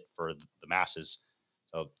regresses it for the masses.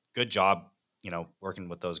 So good job, working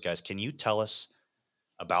with those guys. Can you tell us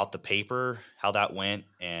about the paper, how that went,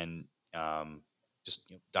 and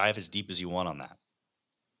just dive as deep as you want on that?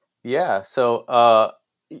 Yeah. So,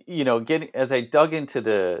 as I dug into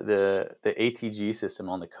the ATG system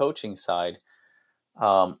on the coaching side,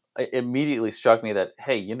 it immediately struck me that,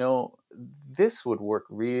 hey, this would work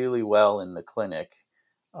really well in the clinic.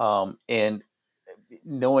 And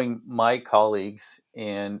knowing my colleagues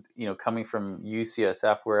and, coming from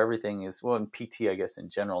UCSF, where everything is, well, in PT, I guess in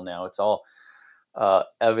general now, it's all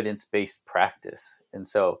evidence-based practice. And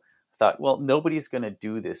so I thought, well, nobody's going to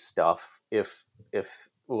do this stuff if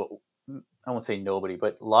well, I won't say nobody,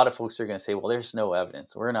 but a lot of folks are going to say, well, there's no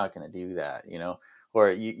evidence. We're not going to do that,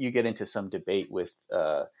 or you get into some debate with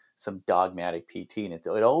some dogmatic PT, and it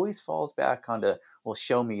always falls back onto, well,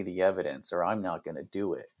 show me the evidence or I'm not going to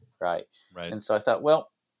do it. Right. Right. And so I thought,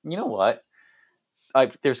 well, you know what?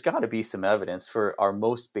 There's got to be some evidence for our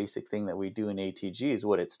most basic thing that we do in ATG. Is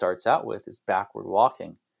what it starts out with is backward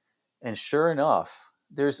walking. And sure enough,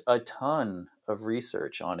 there's a ton of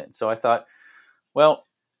research on it. So I thought, well,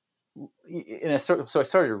 so I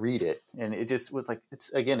started to read it, and it just was like,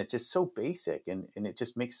 it's just so basic, and it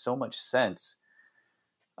just makes so much sense.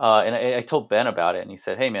 And I told Ben about it, and he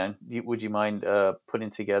said, hey man, would you mind putting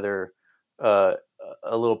together a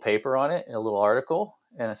little paper on it, a little article?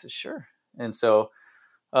 And I said, sure. And so,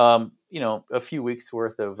 a few weeks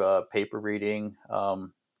worth of paper reading.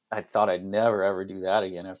 I thought I'd never ever do that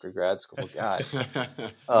again after grad school. God,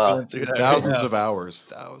 thousands of hours,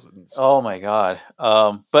 thousands. Oh my God.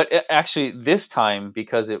 But actually this time,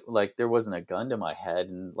 because there wasn't a gun to my head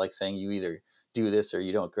and like saying you either do this or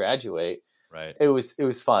you don't graduate. Right. It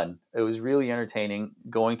was fun. It was really entertaining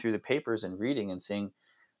going through the papers and reading and seeing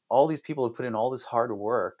all these people have put in all this hard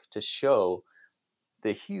work to show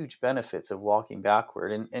the huge benefits of walking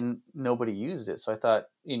backward, and nobody used it. So I thought,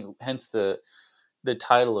 hence the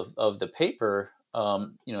title of the paper,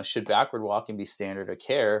 should backward walking be standard of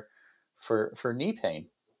care for knee pain?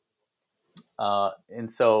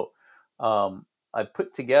 And so I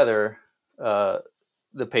put together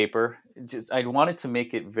the paper. I wanted to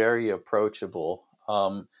make it very approachable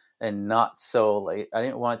and not so like, I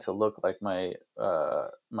didn't want it to look like my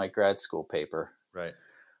grad school paper. Right.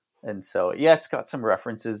 And so, yeah, it's got some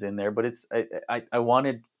references in there, but I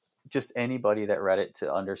wanted just anybody that read it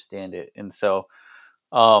to understand it. And so,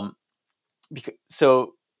 I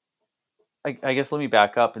guess let me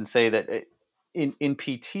back up and say that in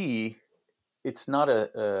PT, it's not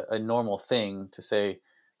a normal thing to say,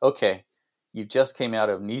 okay, you just came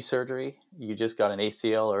out of knee surgery, you just got an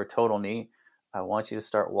ACL or a total knee, I want you to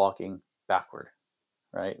start walking backward,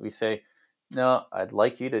 right? We say, no, I'd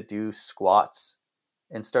like you to do squats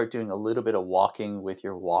and start doing a little bit of walking with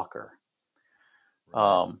your walker.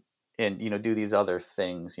 Right. And, do these other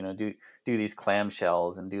things, do these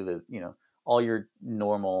clamshells and do the, all your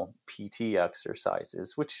normal PT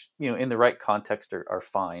exercises, which, in the right context are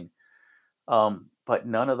fine. But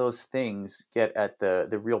none of those things get at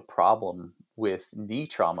the real problem with knee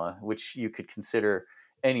trauma, which you could consider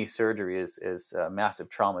any surgery as massive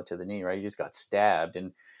trauma to the knee, right? You just got stabbed.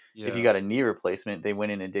 And if you got a knee replacement, they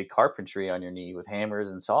went in and did carpentry on your knee with hammers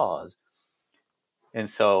and saws. And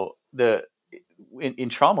so in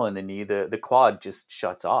trauma in the knee, the quad just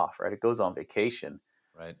shuts off, right? It goes on vacation.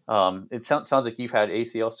 Right. It sounds like you've had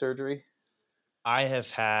ACL surgery. I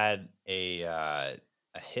have had a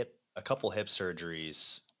couple hip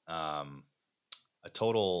surgeries, a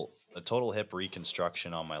total hip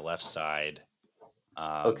reconstruction on my left side.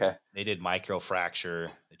 Okay. They did microfracture.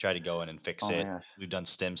 They tried to go in and fix it. We've done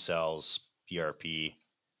stem cells, PRP,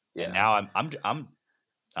 and now I'm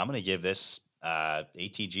going to give this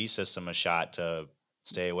ATG system a shot to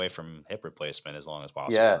stay away from hip replacement as long as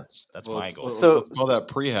possible. Yeah. That's Well, my goal. let's call that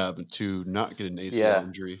prehab to not get an ACL Yeah.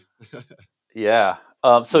 injury. Yeah.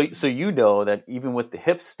 So you know that even with the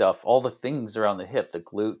hip stuff, all the things around the hip, the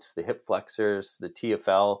glutes, the hip flexors, the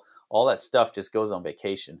TFL, all that stuff just goes on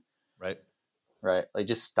vacation, Right. right? Like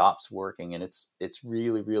just stops working, and it's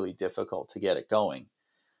really, really difficult to get it going.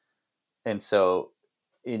 And so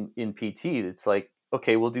in PT, it's like,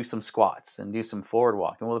 okay, we'll do some squats and do some forward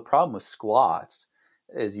walking. Well, the problem with squats,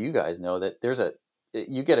 as you guys know, that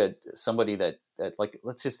you get somebody that like,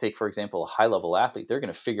 let's just take, for example, a high level athlete. They're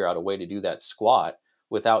going to figure out a way to do that squat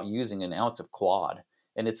without using an ounce of quad.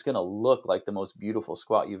 And it's going to look like the most beautiful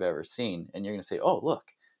squat you've ever seen. And you're going to say, oh,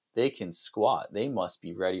 look, they can squat. They must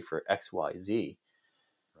be ready for X, Y, Z.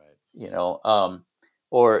 Right.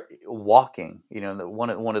 Or walking,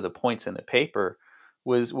 one of the points in the paper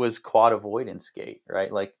was quad avoidance gait,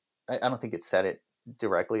 right? Like, I don't think it said it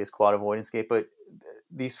directly as quad avoidance gait, but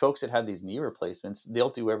these folks that have these knee replacements, they'll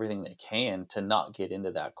do everything they can to not get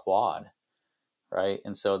into that quad, right?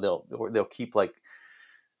 And so they'll keep like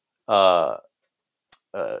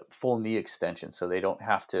full knee extension, so they don't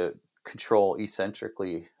have to control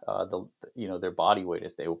eccentrically their body weight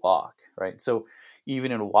as they walk, right? So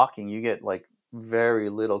even in walking, you get like very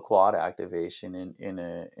little quad activation in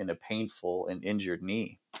a painful and injured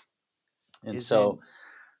knee. And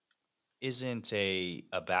isn't a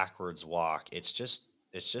backwards walk, it's just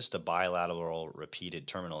a bilateral repeated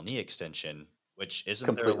terminal knee extension, which isn't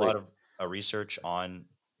there a completely. lot of research on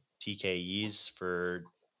TKEs for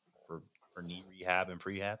knee rehab and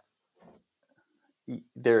prehab?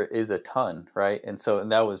 There is a ton, right? And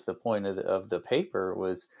that was the point of the paper,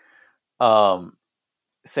 was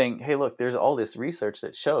saying, hey, look, there's all this research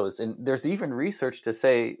that shows, and there's even research to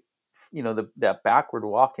say, that backward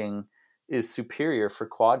walking is superior for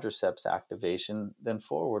quadriceps activation than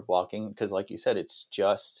forward walking, because like you said, it's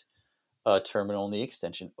just a terminal knee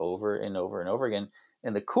extension over and over and over again.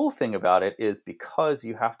 And the cool thing about it is, because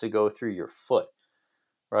you have to go through your foot,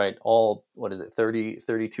 right? All,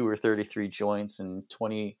 32 or 33 joints and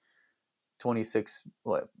 26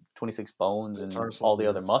 bones and all the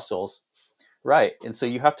other muscles. Right. And so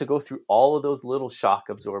you have to go through all of those little shock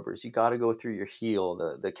absorbers. You got to go through your heel,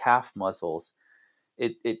 the calf muscles.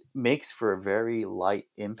 It makes for a very light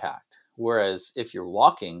impact. Whereas if you're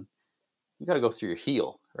walking, you got to go through your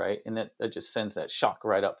heel, right? And that just sends that shock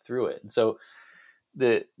right up through it. And so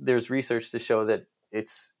there's research to show that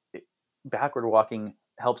backward walking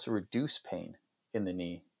helps reduce pain in the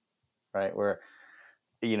knee, right? Where,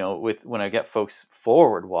 when I get folks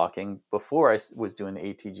forward walking, before I was doing the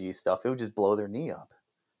ATG stuff, it would just blow their knee up,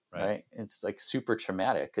 right? It's like super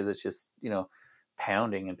traumatic, because it's just,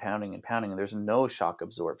 pounding and pounding and pounding, and there's no shock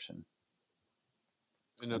absorption.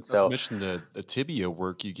 And not to mention the tibia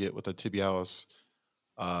work you get with the tibialis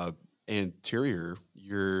anterior,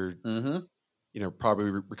 you're,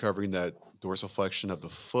 probably recovering that dorsiflexion of the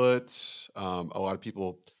foot. A lot of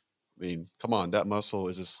people, come on, that muscle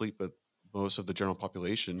is asleep with most of the general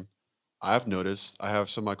population. I've noticed, I have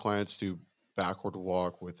some of my clients do backward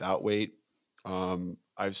walk without weight.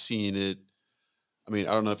 I've seen it. I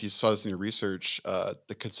don't know if you saw this in your research.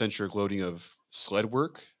 The concentric loading of sled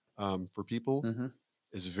work for people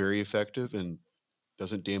is very effective and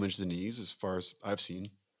doesn't damage the knees, as far as I've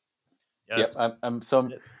seen. Yes. Yeah,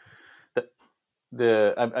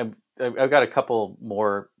 I've got a couple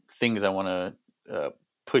more things I want to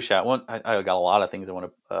push out. One, I got a lot of things I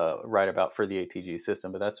want to write about for the ATG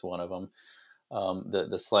system, but that's one of them.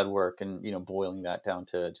 The sled work, and boiling that down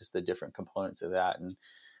to just the different components of that. And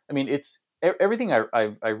it's everything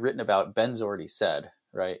I've written about, Ben's already said,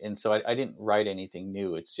 right? And so I didn't write anything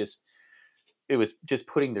new. It was just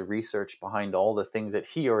putting the research behind all the things that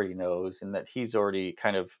he already knows, and that he's already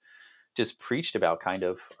kind of just preached about kind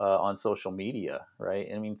of on social media, right?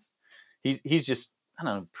 He's just, I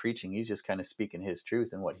don't know, preaching. He's just kind of speaking his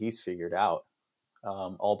truth and what he's figured out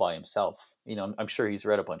all by himself. I'm sure he's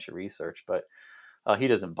read a bunch of research, but he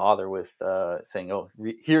doesn't bother with saying, oh,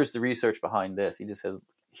 here's the research behind this. He just says,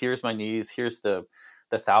 here's my knees. Here's the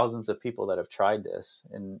thousands of people that have tried this,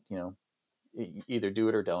 and, either do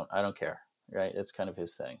it or don't. I don't care. Right. That's kind of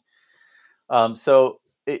his thing.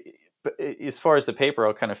 But as far as the paper,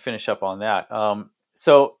 I'll kind of finish up on that.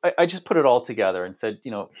 So I just put it all together and said,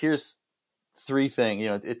 here's 3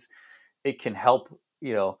 things. It can help,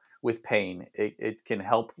 with pain. It can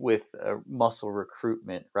help with muscle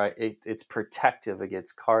recruitment, right? It's protective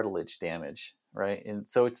against cartilage damage, right? And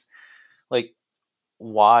so it's like,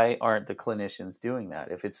 why aren't the clinicians doing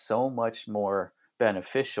that? If it's so much more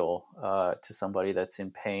beneficial to somebody that's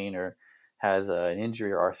in pain or has an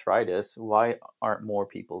injury or arthritis, why aren't more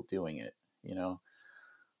people doing it?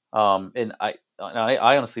 And I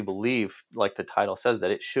honestly believe, like the title says,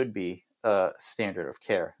 that it should be a standard of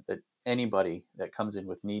care, that anybody that comes in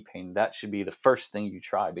with knee pain, that should be the first thing you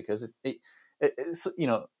try, because it's,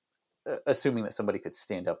 assuming that somebody could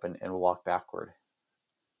stand up and walk backward.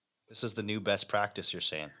 This is the new best practice, you're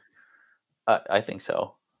saying? I think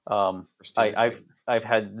so. standard I've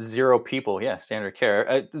had zero people, standard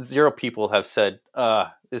care. Zero people have said,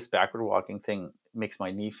 this backward walking thing makes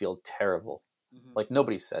my knee feel terrible. Mhm. Like,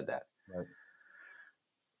 nobody said that. Right.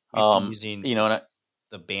 We've been using and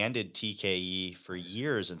the banded TKE for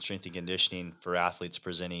years in strength and conditioning for athletes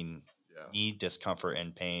presenting knee discomfort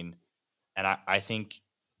and pain. And I think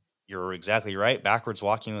you're exactly right. Backwards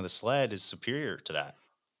walking with a sled is superior to that.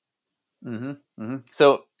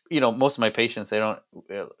 So, most of my patients, they don't.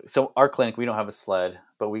 So our clinic, we don't have a sled,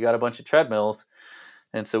 but we got a bunch of treadmills,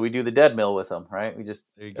 and so we do the dead mill with them. Right? We just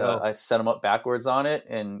There you go. I set them up backwards on it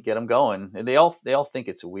and get them going. And they all think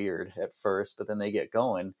it's weird at first, but then they get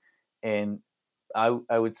going, and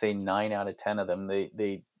I would say 9 out of 10 of them,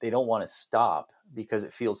 they don't want to stop because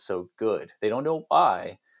it feels so good. They don't know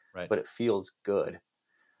why, Right. but it feels good.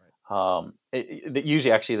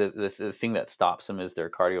 Usually, actually, the thing that stops them is their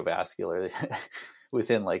cardiovascular.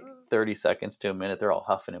 Within like 30 seconds to a minute, they're all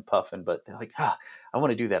huffing and puffing, but they're like, I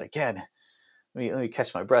want to do that again. Let me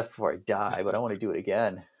catch my breath before I die, but I want to do it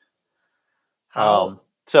again. How?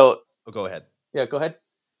 Go ahead. Yeah, go ahead.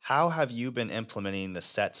 How have you been implementing the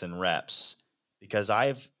sets and reps? Because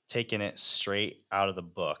I've taken it straight out of the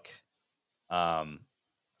book,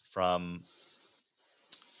 from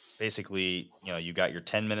basically, you got your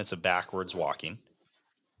 10 minutes of backwards walking.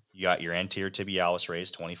 You got your anterior tibialis raise,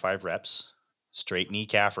 25 reps, straight knee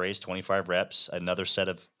calf raise, 25 reps, another set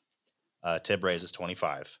of tib raises,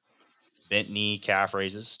 25, bent knee calf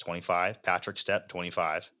raises, 25, Patrick step,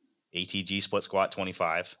 25, ATG split squat,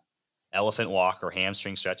 25, elephant walk or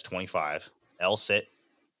hamstring stretch, 25, L sit,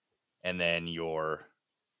 and then your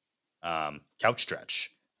couch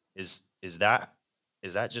stretch. Is that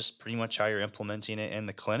just pretty much how you're implementing it in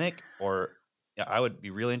the clinic? Or I would be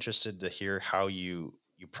really interested to hear how you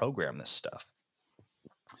program this stuff.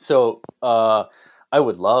 So I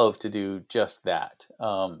would love to do just that.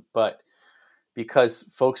 But because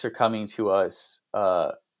folks are coming to us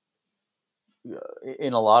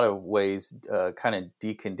in a lot of ways kind of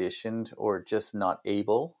deconditioned or just not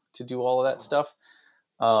able to do all of that stuff,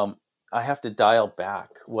 I have to dial back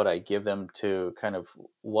what I give them to kind of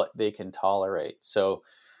what they can tolerate. So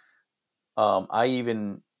I'll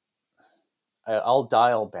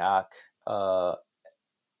dial back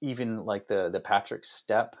even like the Patrick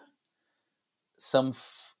step. Some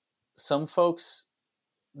folks,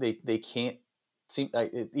 they can't seem,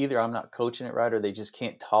 either I'm not coaching it right, or they just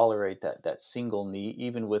can't tolerate that single knee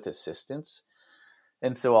even with assistance.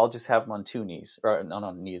 And so I'll just have them on 2 knees, or not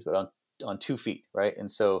on knees, but on 2 feet, right?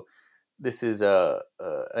 And so this is an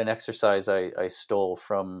exercise I stole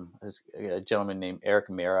from a gentleman named Eric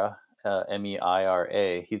Meira,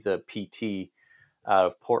 Meira. He's a PT out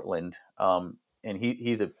of Portland, and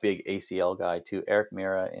he's a big ACL guy too. Eric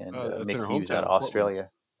Meira and Mick Hughes out of Australia.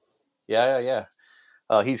 Yeah.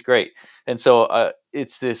 He's great. And so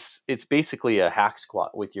it's basically a hack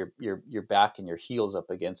squat with your back and your heels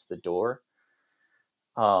up against the door.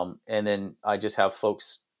 And then I just have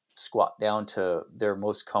folks squat down to their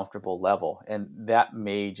most comfortable level, and that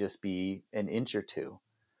may just be an inch or two.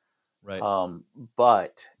 Right.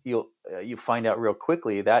 But you find out real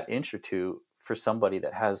quickly that inch or two for somebody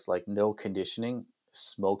that has like no conditioning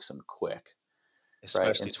smokes them quick.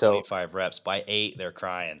 Especially right? 25 reps. By 8, they're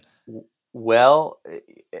crying. Well,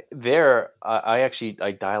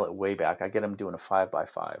 I dial it way back. I get them doing a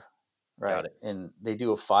 5x5, right? And they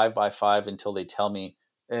do a 5x5 until they tell me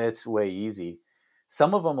it's way easy.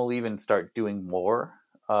 Some of them will even start doing more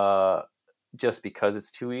just because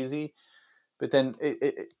it's too easy. But then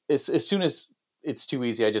as soon as it's too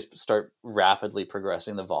easy, I just start rapidly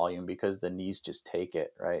progressing the volume because the knees just take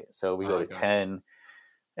it, right? So we go to 10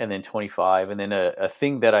 and then 25. And then a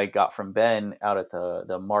thing that I got from Ben out at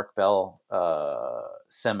the Mark Bell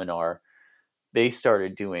seminar, they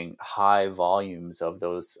started doing high volumes of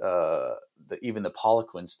those, even the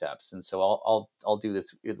Poliquin steps. And so I'll do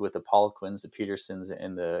this with the Poliquins, the Petersons,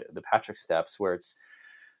 and the Patrick steps, where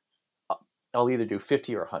I'll either do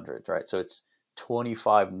 50 or 100, right? So it's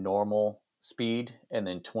 25 normal speed and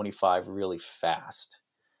then 25 really fast.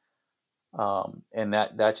 And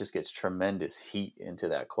that just gets tremendous heat into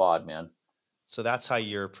that quad, man. So that's how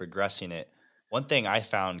you're progressing it. One thing I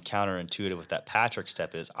found counterintuitive with that Patrick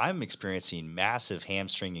step is I'm experiencing massive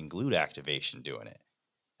hamstring and glute activation doing it,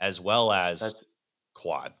 as well as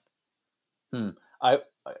quad.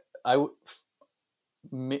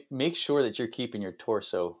 make sure that you're keeping your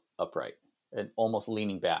torso upright and almost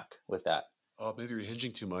leaning back with that. Oh, maybe you're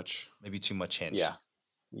hinging too much. Maybe too much hinge.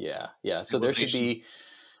 Yeah. So there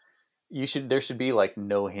should be like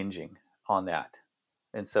no hinging on that.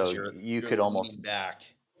 And so you could almost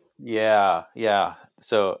back. Yeah.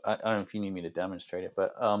 So I don't know if you need me to demonstrate it,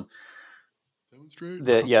 but Demonstrate.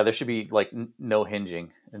 there should be like no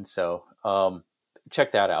hinging, and so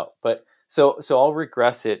check that out. But so I'll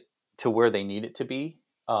regress it to where they need it to be,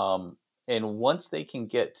 and once they can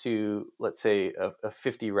get to, let's say, a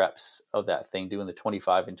 50 reps of that thing, doing the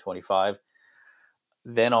 25 and 25,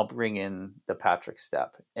 then I'll bring in the Patrick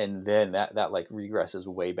step, and then that like regresses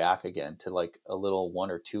way back again to like a little 1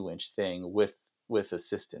 or 2 inch thing with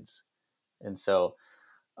assistance. And so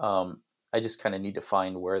I just kind of need to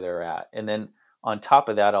find where they're at, and then on top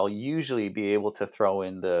of that, I'll usually be able to throw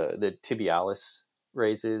in the tibialis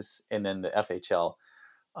raises and then the FHL.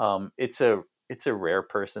 It's a rare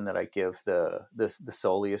person that I give the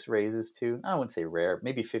soleus raises to. I wouldn't say rare,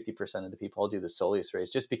 maybe 50% of the people I'll do the soleus raise,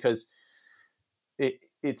 just because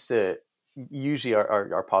it's usually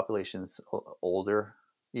our population's older.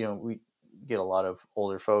 We get a lot of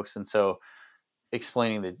older folks, and so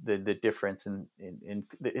explaining the difference in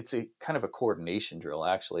it's a kind of a coordination drill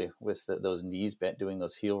actually with those knees bent doing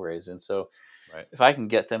those heel raises. And so if I can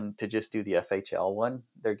get them to just do the FHL one,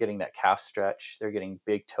 they're getting that calf stretch, they're getting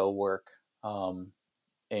big toe work,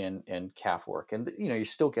 and calf work, and you're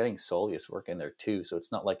still getting soleus work in there too, so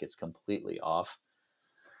it's not like it's completely off.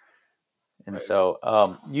 And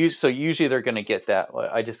so usually they're going to get that.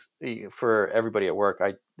 I just, for everybody at work,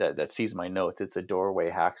 that sees my notes, it's a doorway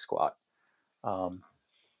hack squat,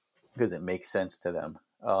 because it makes sense to them,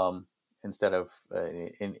 instead of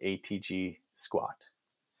an ATG squat.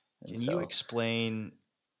 Can you explain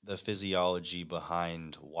the physiology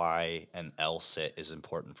behind why an L-sit is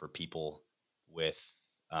important for people with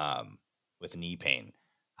knee pain?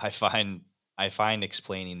 I find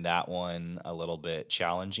explaining that one a little bit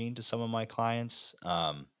challenging to some of my clients.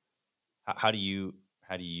 How do you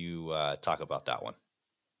talk about that one?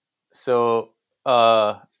 So,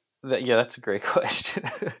 that's a great question.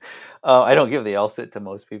 I don't give the L-sit to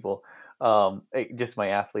most people, just my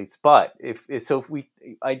athletes. But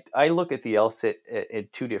I look at the L-sit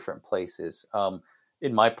at 2 different places.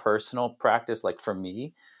 In my personal practice, like for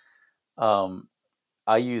me,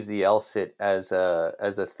 I use the L-sit as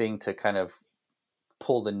a thing to kind of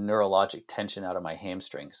pull the neurologic tension out of my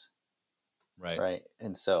hamstrings. Right.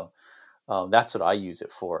 And so that's what I use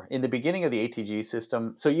it for. In the beginning of the ATG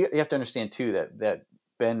system, so you have to understand too that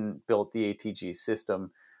Ben built the ATG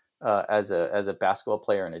system as a basketball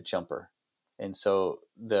player and a jumper. And so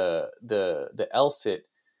the L-sit,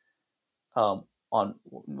 on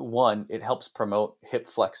one, it helps promote hip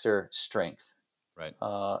flexor strength. Right.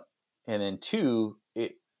 And then 2,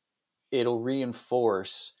 it'll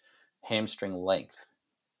reinforce hamstring length.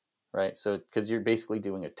 Right. So, because you're basically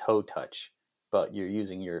doing a toe touch, but you're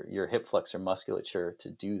using your hip flexor musculature to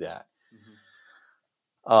do that.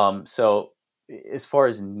 Mm-hmm. So as far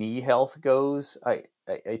as knee health goes, I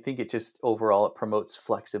think it just overall it promotes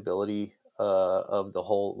flexibility of the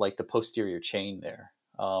whole, like the posterior chain there.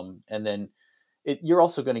 And then you're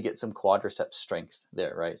also going to get some quadriceps strength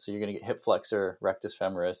there, right? So you're going to get hip flexor, rectus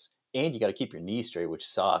femoris, and you got to keep your knee straight, which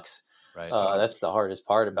sucks. Right. That's the hardest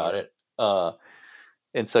part about it.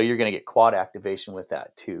 And so you're going to get quad activation with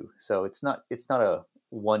that too. So it's not a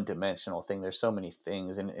one-dimensional thing. There's so many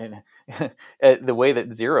things, and the way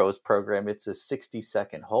that Zero is programmed, it's a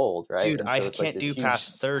 60-second hold, right? Dude, I can't do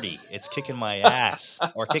past 30. It's kicking my ass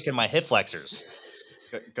or kicking my hip flexors.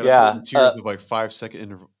 Got tiers of like 5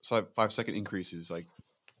 second increases. Like,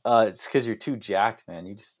 it's because you're too jacked, man.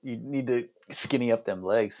 You need to skinny up them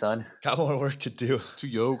legs, son. Got more work to do. Too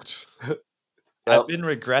yoked. I've been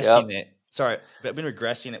regressing it. Sorry, I've been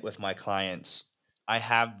regressing it with my clients. I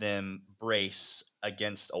have them brace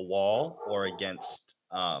against a wall or against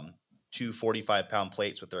 2 45-pound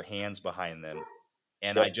plates with their hands behind them.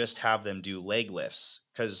 And I just have them do leg lifts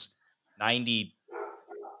because the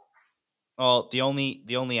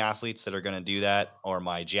only athletes that are going to do that are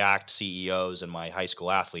my jacked CEOs and my high school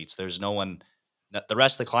athletes. There's no one, the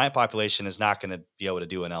rest of the client population is not going to be able to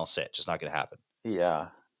do an L-sit. Just not going to happen. Yeah.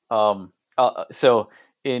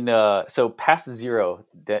 So past Zero,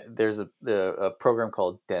 there's a program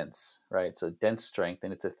called Dense, right? So Dense Strength,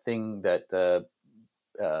 and it's a thing that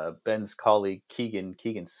Ben's colleague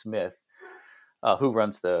Keegan Smith, who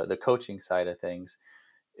runs the coaching side of things,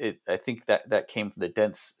 I think that came from the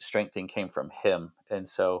Dense Strength thing came from him, and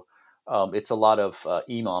so it's a lot of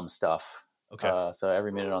EMOM stuff. Okay. So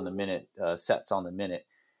every minute on the minute, sets on the minute.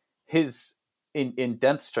 In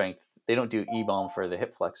Dense Strength, they don't do EBOM for the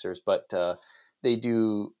hip flexors, but they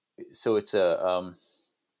do. So it's an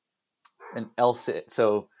L sit.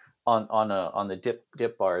 So on the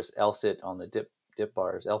dip bars, L sit on the dip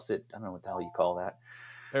bars, L sit. I don't know what the hell you call that.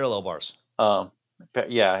 Parallel bars.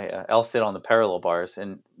 Yeah, L sit on the parallel bars.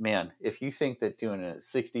 And man, if you think that doing a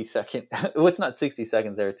 60-second, well, it's not 60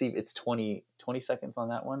 seconds there. It's 20 seconds on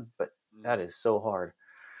that one, but that is so hard.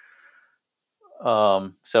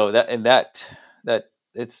 So that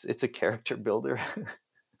it's a character builder.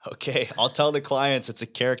 Okay, I'll tell the clients it's a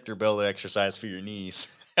character builder exercise for your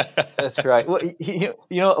knees. That's right. Well, you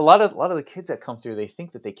know, a lot of the kids that come through, they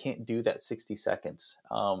think that they can't do that 60 seconds.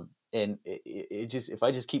 And it just, if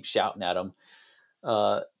I just keep shouting at them,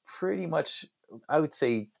 pretty much, I would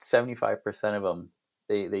say 75% of them,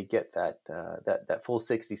 they get that full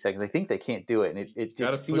 60 seconds. They think they can't do it, and it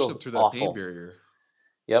just feels push them through that awful. pain barrier.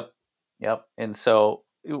 Yep. And so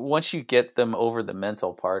once you get them over the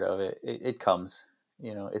mental part of it, it comes.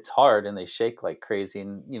 You know, it's hard, and they shake like crazy,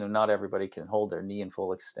 and you know, not everybody can hold their knee in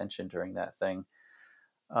full extension during that thing.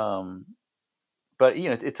 But you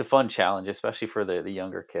know, it's a fun challenge, especially for the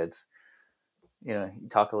younger kids. You know, you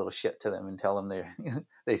talk a little shit to them and tell them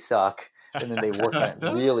they suck, and then they work on it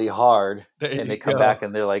really hard, and they come back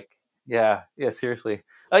and they're like, yeah, seriously.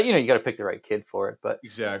 You know, you got to pick the right kid for it, but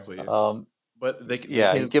Exactly. But they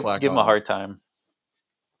give them a hard time.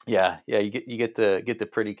 Yeah, you get the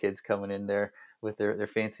pretty kids coming in there with their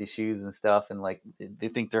fancy shoes and stuff, and like they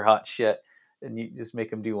think they're hot shit, and you just make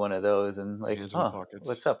them do one of those, and like,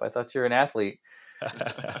 what's up? I thought you're an athlete.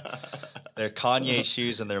 Their Kanye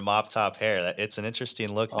shoes and their mop top hair. It's an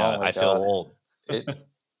interesting look now. I feel old.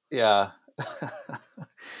 Yeah.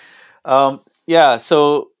 Yeah.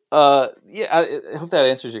 So, I hope that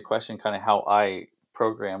answers your question, kind of how I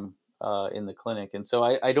program in the clinic. And so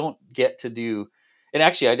I don't get to do, and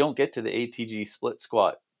actually I don't get to the ATG split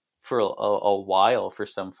squat for a while for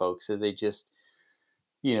some folks, as they just,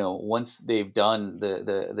 you know, once they've done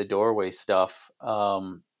the doorway stuff,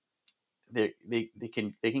 they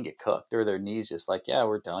can get cooked, or their knees just like, yeah,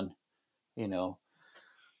 we're done, you know.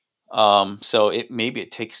 So maybe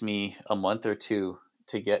it takes me a month or two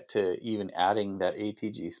to get to even adding that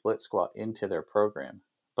ATG split squat into their program,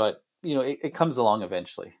 but you know, it comes along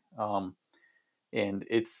eventually. And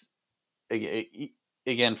it's,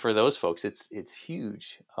 again, for those folks, it's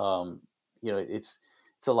huge. You know, it's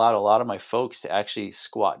allowed a lot of my folks to actually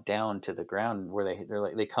squat down to the ground, where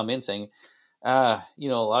they come in saying, you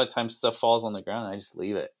know, a lot of times stuff falls on the ground and I just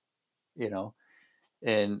leave it, you know.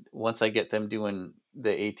 And once I get them doing the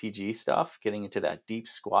ATG stuff, getting into that deep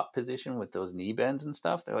squat position with those knee bends and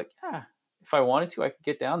stuff, they're like, yeah, if I wanted to, I could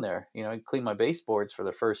get down there. You know, I clean my baseboards for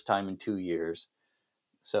the first time in 2 years.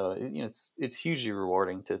 So, you know, it's hugely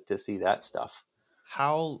rewarding to see that stuff.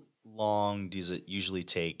 How long does it usually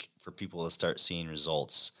take for people to start seeing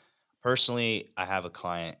results? Personally, I have a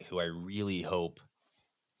client who I really hope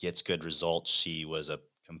gets good results. She was a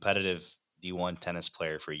competitive D1 tennis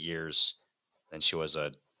player for years. Then she was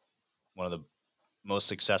one of the most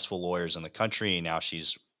successful lawyers in the country. Now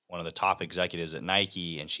she's one of the top executives at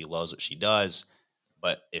Nike, and she loves what she does.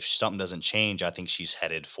 But if something doesn't change, I think she's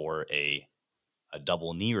headed for a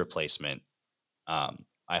double knee replacement.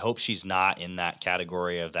 I hope she's not in that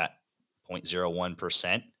category of that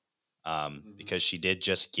 0.01%, because she did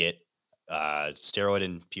just get steroid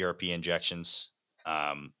and PRP injections,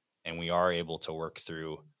 and we are able to work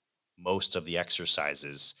through most of the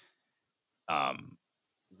exercises.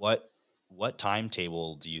 What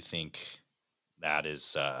timetable do you think that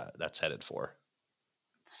is that's headed for?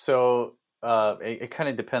 So it kind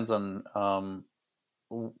of depends on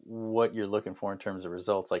what you're looking for in terms of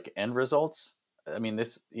results, like end results. I mean,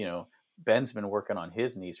 this, you know, Ben's been working on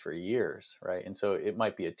his knees for years, right? And so it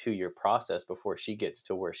might be a 2-year process before she gets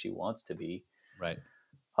to where she wants to be. Right.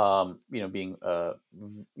 You know, being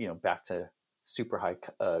you know, back to super high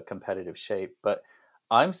competitive shape. But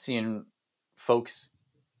I'm seeing folks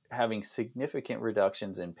having significant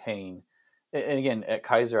reductions in pain. And again, at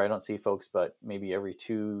Kaiser, I don't see folks but maybe every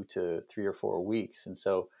 2 to 3 or 4 weeks. And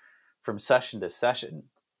so from session to session,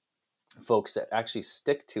 folks that actually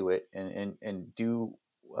stick to it and do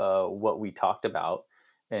what we talked about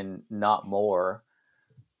and not more,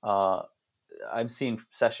 I'm seeing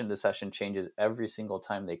session to session changes every single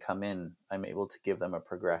time they come in. I'm able to give them a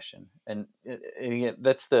progression. And again,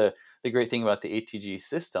 that's the great thing about the ATG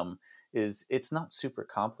system, is it's not super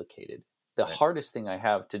complicated. The hardest thing I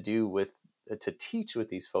have to do to teach with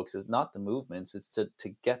these folks is not the movements. It's to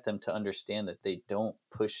get them to understand that they don't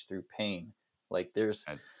push through pain. Like there's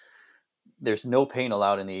no pain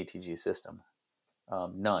allowed in the ATG system,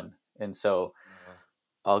 none. And so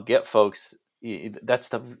I'll get folks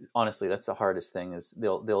honestly, that's the hardest thing is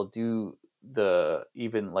they'll do the,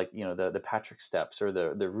 even like, the Patrick steps or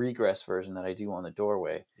the regress version that I do on the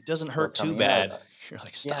doorway. It doesn't They'll hurt tell too me, bad. You're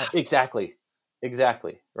like, yeah, stop. exactly.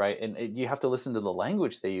 Right. And you have to listen to the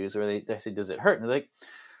language they use, where they say, does it hurt? And they're like,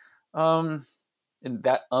 and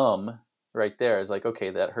that, right there is like, okay,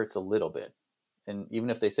 that hurts a little bit. And even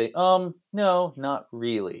if they say, no, not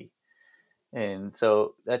really. And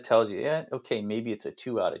so that tells you, yeah, okay, maybe it's a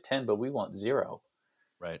 2 out of 10, but we want 0.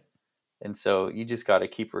 Right. And so you just got to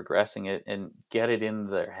keep regressing it and get it in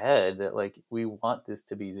their head that, like, we want this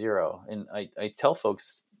to be 0. And I tell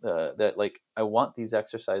folks that, like, I want these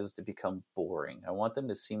exercises to become boring. I want them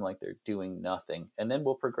to seem like they're doing nothing, and then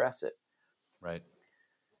we'll progress it. Right.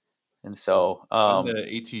 And so on the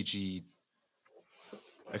ATG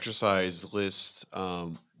exercise list,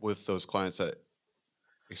 with those clients that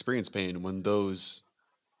experience pain, when those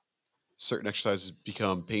certain exercises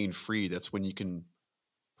become pain free, that's when you can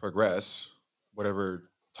progress, whatever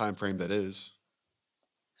time frame that is.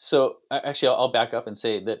 So actually, I'll back up and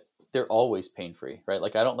say that they're always pain free, right?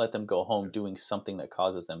 Like, I don't let them go home doing something that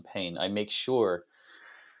causes them pain. I make sure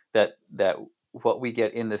that what we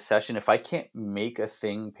get in this session, if I can't make a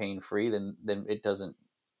thing pain free, then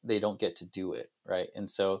they don't get to do it, right? And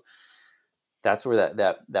so that's where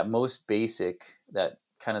that most basic, that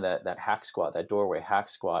kind of that hack squat, that doorway hack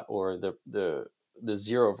squat, or the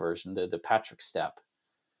 0 version, the Patrick step,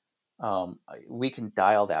 we can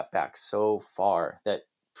dial that back so far that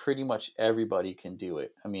pretty much everybody can do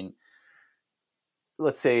it. I mean,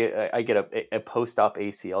 let's say I get a post-op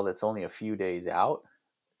ACL that's only a few days out.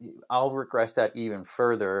 I'll regress that even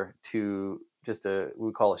further to just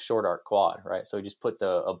we call a short arc quad, right? So we just put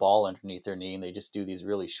a ball underneath their knee and they just do these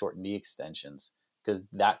really short knee extensions, because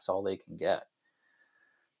that's all they can get.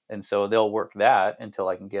 And so they'll work that until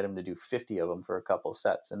I can get them to do 50 of them for a couple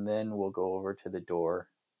sets. And then we'll go over to the door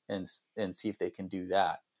and see if they can do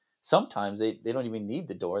that. Sometimes they don't even need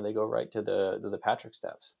the door. They go right to the Patrick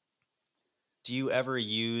steps. Do you ever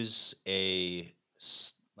use a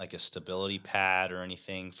stability pad or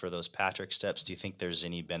anything for those Patrick steps? Do you think there's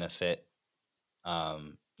any benefit? I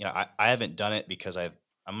haven't done it because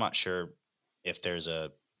I'm not sure if there's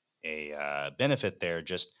a benefit there,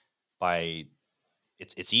 just by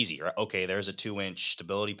it's easy, right? Okay, there's a 2-inch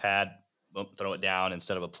stability pad, boom, throw it down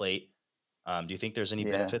instead of a plate. Do you think there's any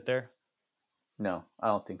benefit there? No, I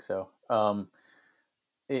don't think so.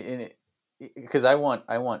 Because I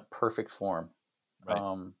want perfect form,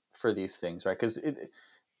 right, for these things, right? Because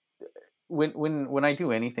when I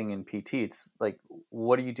do anything in PT, it's like,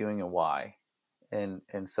 what are you doing and why? And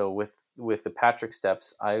so with the Patrick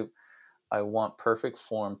steps, I want perfect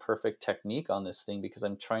form, perfect technique on this thing, because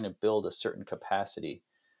I'm trying to build a certain capacity.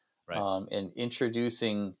 right. And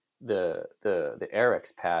introducing the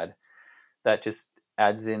AirX pad, that just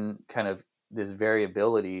adds in kind of this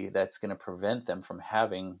variability that's going to prevent them from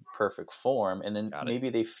having perfect form. And then maybe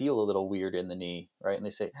they feel a little weird in the knee, right? And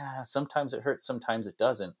they say, sometimes it hurts, sometimes it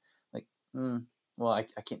doesn't. Like, well,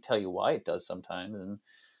 I can't tell you why it does sometimes. And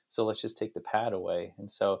so let's just take the pad away.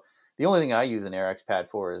 And so the only thing I use an AirX pad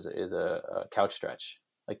for is a couch stretch.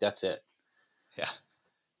 Like, that's it. Yeah.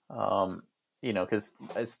 Because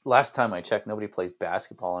last time I checked, nobody plays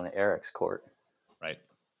basketball on an AirX court. Right.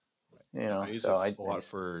 I use a lot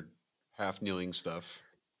for half kneeling stuff.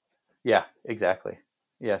 Yeah, exactly.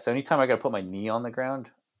 Yeah. So anytime I got to put my knee on the ground,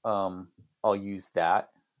 I'll use that.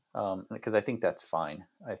 Because I think that's fine.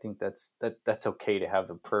 I think that's okay to have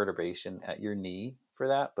the perturbation at your knee for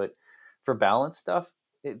that. But for balance stuff,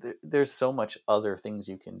 there's so much other things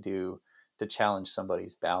you can do to challenge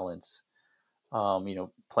somebody's balance.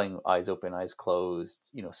 Playing eyes open, eyes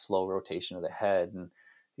closed, slow rotation of the head, and,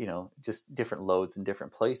 just different loads in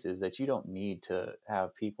different places that you don't need to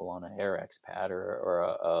have people on an AirX pad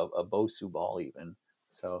or a Bosu ball even.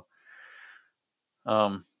 So,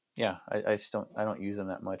 yeah, I just don't use them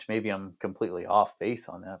that much. Maybe I'm completely off base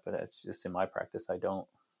on that, but it's just in my practice, I don't.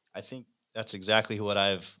 I think that's exactly what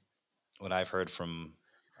I've heard from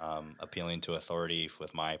appealing to authority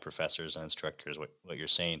with my professors and instructors. What you're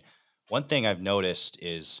saying. One thing I've noticed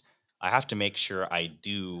is I have to make sure I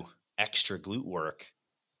do extra glute work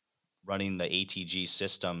running the ATG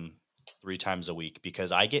system 3 times a week,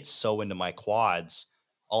 because I get so into my quads.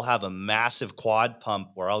 I'll have a massive quad pump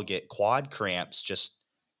where I'll get quad cramps.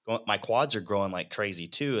 My quads are growing like crazy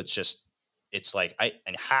too. It's like I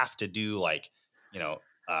have to do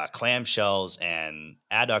clamshells and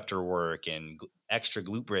adductor work and extra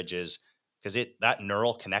glute bridges, because that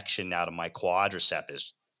neural connection out of my quadricep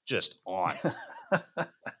is just on.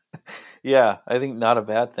 Yeah, I think not a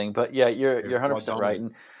bad thing, but yeah, you're 100% right.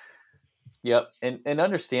 And Yep. And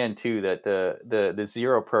understand too that the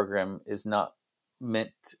zero program is not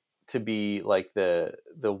meant to be like the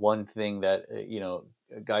one thing that,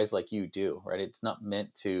 guys like you do, right? It's not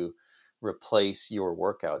meant to replace your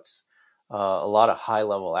workouts. A lot of high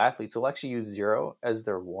level athletes will actually use zero as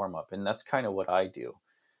their warm up. And that's kind of what I do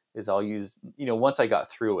is I'll use, once I got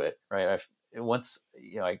through it, right.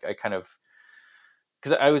 I kind of,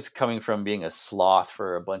 because I was coming from being a sloth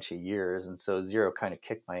for a bunch of years. And so zero kind of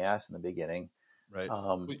kicked my ass in the beginning. Right.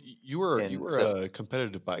 Um, You were and so, a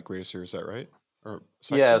competitive bike racer, is that right? Or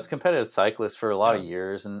yeah, I was cyclist? a competitive cyclist for a lot Yeah. of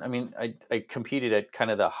years. And I mean, I competed at kind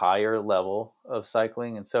of the higher level of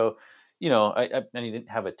cycling. And so, I didn't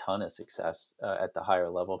have a ton of success at the higher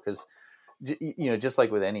level because, just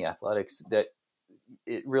like with any athletics, that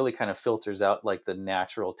it really kind of filters out like the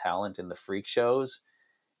natural talent in the freak shows.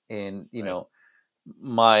 And,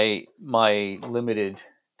 Right. my limited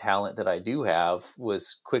talent that I do have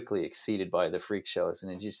was quickly exceeded by the freak shows.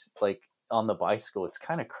 And it just like on the bicycle, it's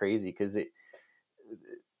kind of crazy because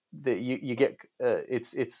you get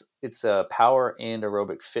it's power and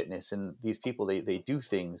aerobic fitness, and these people they do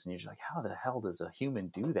things, and you're just like, how the hell does a human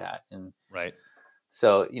do that? And Right.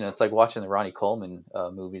 so it's like watching the Ronnie Coleman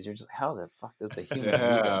movies. You're just like, how the fuck does a human move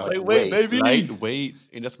that Yeah. much Lightweight, weight? baby. Lightweight.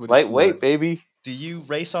 Ain't nothing but a Lightweight, human. baby. Do you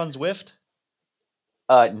race on Zwift?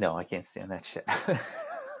 No, I can't stand that shit.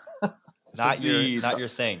 Is that Not your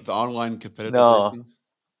thing. the online competitive No. racing?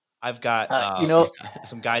 I've got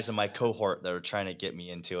some guys in my cohort that are trying to get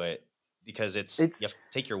me into it because It's you have to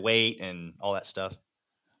take your weight and all that stuff.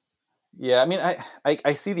 yeah. I mean,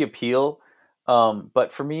 I see the appeal,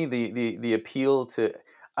 but for me, the appeal to,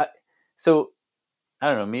 so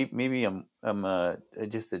I don't know. Maybe I'm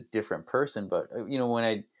just a different person, but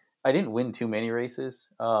when I didn't win too many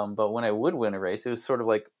races, but when I would win a race, it was sort of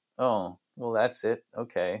like, oh, well, that's it.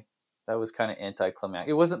 Okay, that was kind of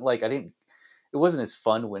anticlimactic. It wasn't like it wasn't as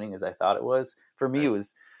fun winning as I thought it was. For me, Right. it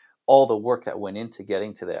was all the work that went into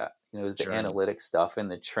getting to that. It was the Journey. analytic stuff and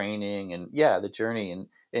the training and the journey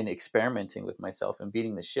and experimenting with myself and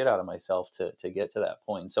beating the shit out of myself to get to that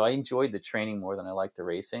point. And so I enjoyed the training more than I liked the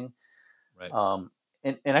racing. Right.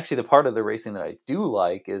 And actually the part of the racing that I do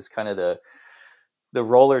like is kind of the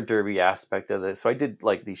roller derby aspect of it. So I did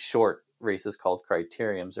like these short races called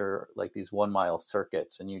criteriums, or like these 1 mile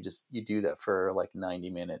circuits. And you do that for like 90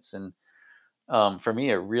 minutes. And for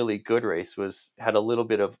me, a really good race had a little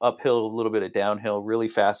bit of uphill, a little bit of downhill, really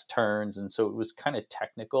fast turns. And so it was kind of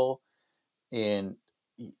technical in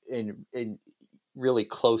really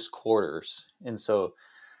close quarters. And so,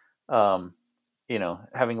 having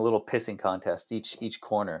a little pissing contest each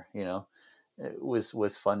corner, it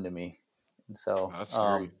was fun to me. And so, Wow, that's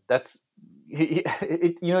scary. that's, you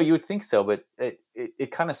would think so, but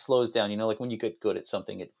it kind of slows down, like when you get good at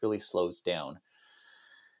something, it really slows down.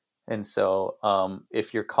 And so,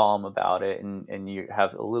 if you're calm about it and you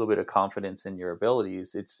have a little bit of confidence in your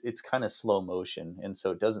abilities, it's kind of slow motion. And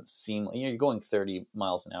so it doesn't seem like, you're going 30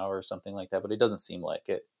 miles an hour or something like that, but it doesn't seem like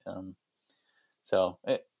it. That's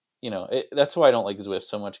why I don't like Zwift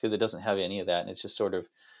so much, because it doesn't have any of that. And it's just sort of,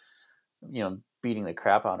 beating the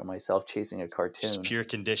crap out of myself, chasing a cartoon. Just pure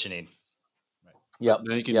conditioning. Right. Yep.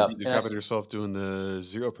 Now you can beat the crap out of yourself doing the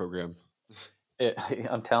zero program.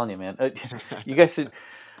 I'm telling you, man, you guys should,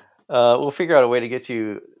 we'll figure out a way to get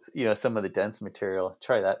you, some of the dense material.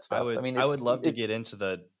 Try that stuff. I would love to get into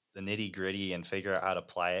the nitty gritty and figure out how to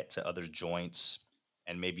apply it to other joints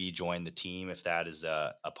and maybe join the team if that is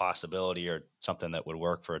a possibility or something that would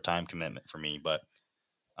work for a time commitment for me. But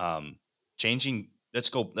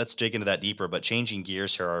let's dig into that deeper. But changing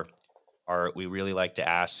gears here are we really like to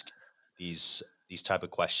ask these type of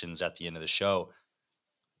questions at the end of the show.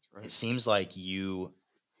 Right. It seems like you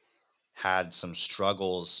had some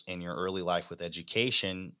struggles in your early life with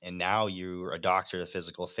education, and now you're a doctor of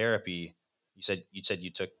physical therapy. You said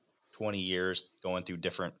you took 20 years going through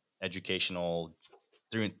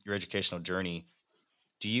through your educational journey.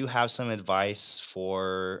 Do you have some advice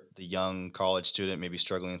for the young college student, maybe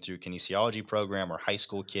struggling through kinesiology program, or high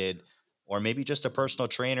school kid, or maybe just a personal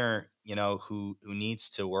trainer, who needs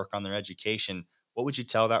to work on their education? What would you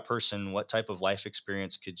tell that person? What type of life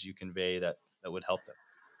experience could you convey that would help them?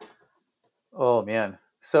 Oh man.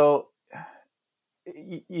 So,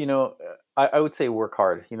 I would say work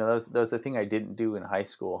hard. That was the thing I didn't do in high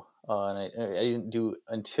school. And I didn't do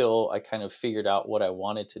until I kind of figured out what I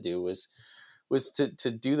wanted to do was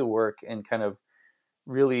to do the work and kind of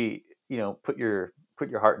really, put your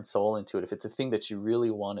heart and soul into it. If it's a thing that you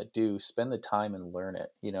really want to do, spend the time and learn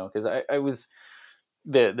it, because I was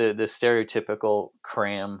the stereotypical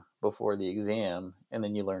cram before the exam and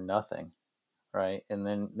then you learn nothing. Right. And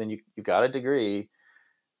then you got a degree,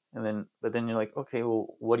 but then you're like, okay,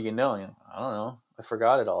 well, what do you know? And you're like, I don't know. I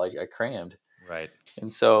forgot it all. I crammed. Right.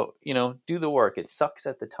 And so, do the work. It sucks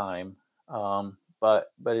at the time.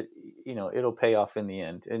 But it, it'll pay off in the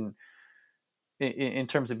end. And in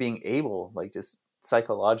terms of being able, like, just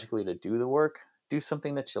psychologically to do the work, do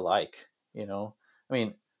something that you like, I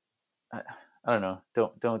mean, I don't know.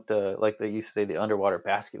 Don't like they used to say, the underwater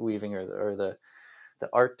basket weaving or the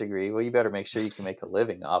art degree. Well, you better make sure you can make a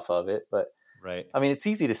living off of it. But right. I mean, it's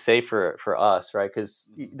easy to say for us, right?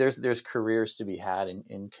 Because there's careers to be had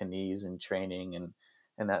in kines and training and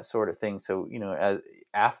that sort of thing. So, as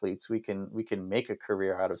athletes, we can make a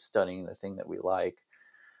career out of studying the thing that we like.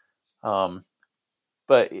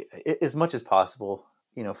 But as much as possible,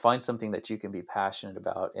 find something that you can be passionate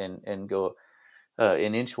about and go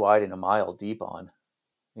an inch wide and a mile deep on,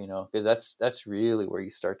 because that's really where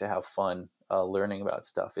you start to have fun learning about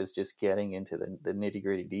stuff, is just getting into the nitty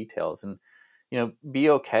gritty details, and be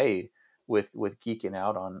okay with geeking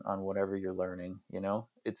out on whatever you're learning.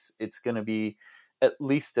 It's going to be at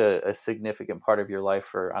least a significant part of your life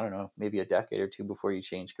for, I don't know, maybe a decade or two before you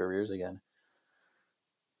change careers again.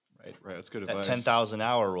 Right. That's good advice. That 10,000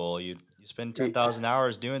 hour rule. You spend 10,000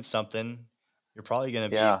 hours doing something, you're probably going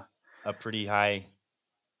to be a pretty high,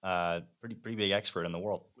 pretty big expert in the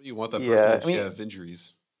world. You want that person to have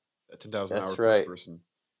injuries. That 10,000 hour right. person,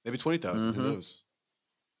 maybe 20,000. Who knows?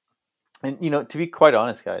 And to be quite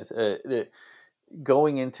honest, guys,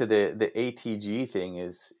 going into the ATG thing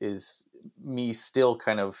is me still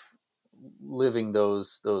kind of living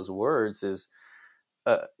those words, is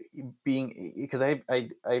being, because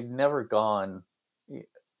I've never gone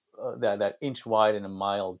that inch wide and a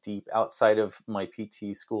mile deep outside of my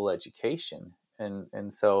PT school education,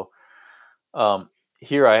 and so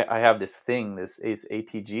here I have this thing, this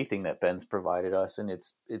ATG thing that Ben's provided us, and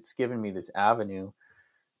it's given me this avenue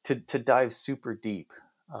to dive super deep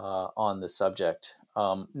on the subject,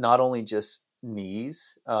 not only just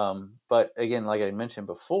knees, but again, like I mentioned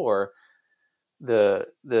before, the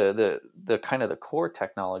kind of the core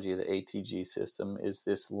technology of the ATG system is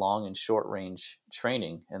this long and short range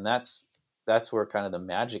training, and that's where kind of the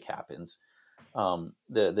magic happens.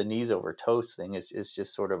 The knees over toes thing is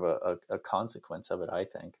just sort of a consequence of it, I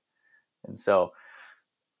think. And so,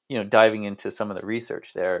 diving into some of the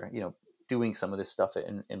research there, doing some of this stuff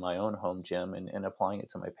in my own home gym and applying it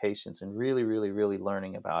to my patients, and really, really, really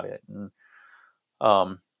learning about it. And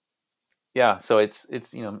so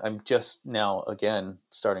it's I'm just now again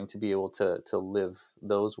starting to be able to live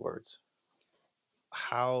those words.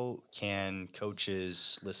 How can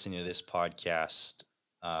coaches listening to this podcast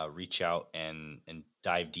reach out and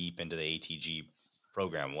dive deep into the ATG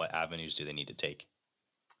program? What avenues do they need to take?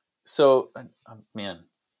 So, man,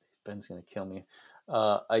 Ben's going to kill me.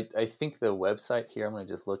 I think the website here, I'm going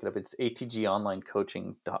to just look it up. It's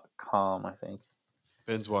atgonlinecoaching.com, I think.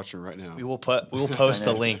 Ben's watching right now. We will post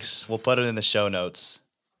the links. We'll put it in the show notes.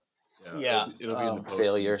 Yeah. It'll be in the post.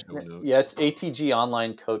 Failure. In the show notes. Yeah, it's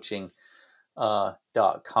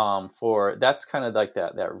atgonlinecoaching.com for, that's kind of like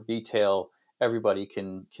that retail, everybody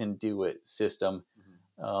can do it system.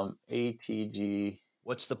 ATG.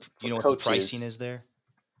 What's the, what the pricing is there?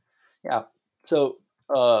 Yeah. So,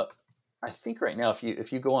 I think right now,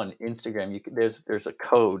 if you go on Instagram, there's a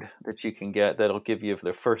code that you can get that'll give you for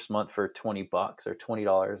the first month for $20 or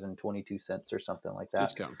 $20.22 or something like that.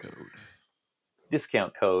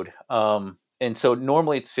 Discount code. And so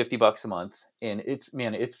normally it's $50 a month, and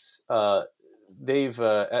they've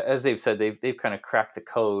as they've said, they've kind of cracked the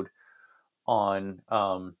code on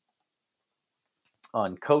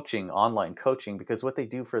coaching, online coaching, because what they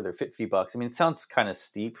do for their $50, I mean, it sounds kind of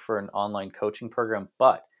steep for an online coaching program,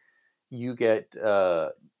 but you get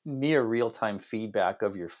near real-time feedback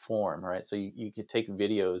of your form, right? So you could take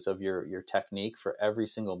videos of your technique for every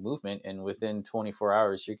single movement, and within 24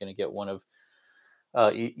 hours, you're going to get one of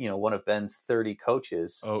Ben's 30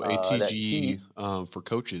 coaches. Oh, ATG for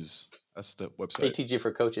coaches. That's the website. ATG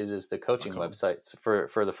for coaches is the coaching website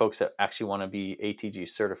for the folks that actually want to be ATG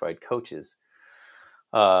certified coaches.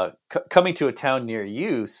 Coming to a town near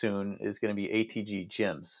you soon is going to be ATG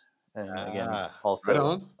gyms. And again,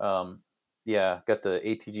 also, right got the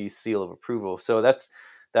ATG seal of approval. So that's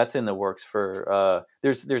in the works for.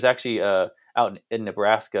 There's actually out in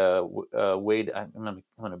Nebraska, Wade. I'm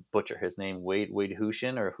going to butcher his name. Wade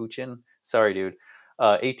Huchin. Sorry, dude.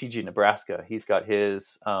 ATG Nebraska. He's got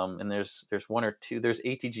his. And there's one or two. There's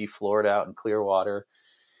ATG Florida out in Clearwater,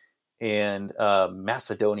 and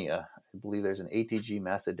Macedonia. I believe there's an ATG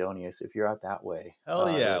Macedonia. So if you're out that way,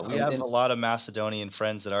 hell yeah, we have a lot of Macedonian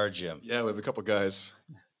friends at our gym. Yeah, we have a couple guys.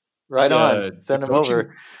 Right on, send them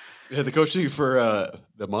over. Yeah, the coaching for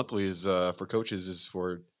the monthly is for coaches is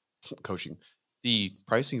for coaching. The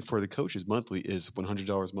pricing for the coaches monthly is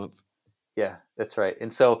 $100 a month. Yeah, that's right.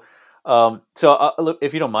 And so, look,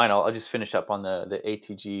 if you don't mind, I'll just finish up on the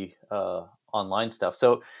ATG online stuff.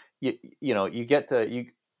 So you get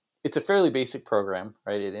it's a fairly basic program,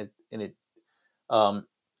 right? And it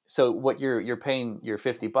so what you're paying your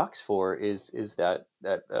 $50 for is that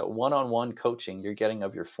one-on-one coaching you're getting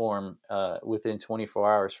of your form within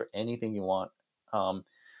 24 hours for anything you want, and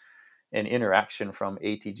interaction from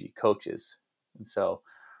ATG coaches. And so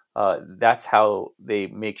that's how they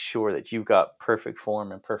make sure that you've got perfect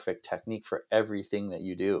form and perfect technique for everything that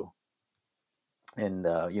you do. And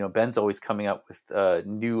Ben's always coming up with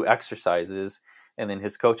new exercises, and then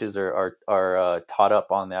his coaches are taught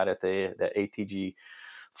up on that at the ATG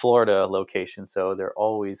Florida location. So they're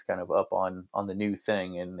always kind of up on the new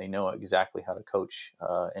thing, and they know exactly how to coach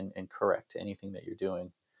and correct anything that you're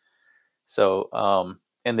doing. So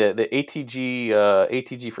and the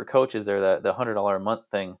ATG for coaches, they're the $100 a month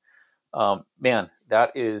thing. Man,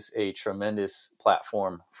 that is a tremendous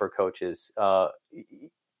platform for coaches.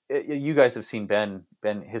 You guys have seen Ben,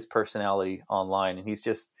 his personality online, and he's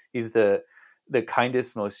the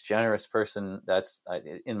kindest, most generous person that's,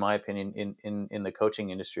 in my opinion, in the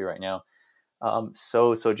coaching industry right now.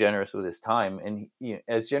 So generous with his time, and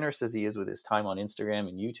as generous as he is with his time on Instagram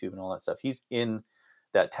and YouTube and all that stuff, he's in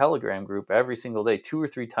that Telegram group every single day, 2 or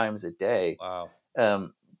 3 times a day. Wow.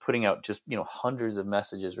 Putting out just hundreds of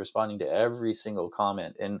messages, responding to every single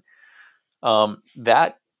comment, and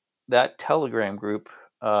that Telegram group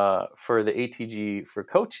for the ATG for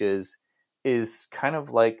coaches is kind of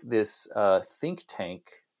like this think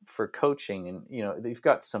tank for coaching, and they've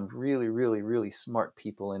got some really, really, really smart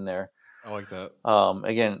people in there. I like that.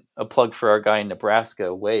 Again, a plug for our guy in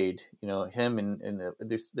Nebraska, Wade. Him and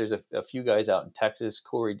there's a few guys out in Texas,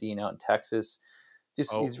 Corey Dean out in Texas.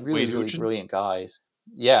 Just these really, really brilliant guys.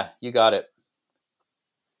 Yeah, you got it.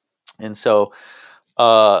 And so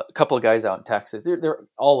a couple of guys out in Texas, they're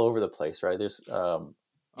all over the place, right? There's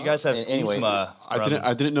you guys have anyway.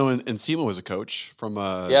 I didn't know Nsima was a coach from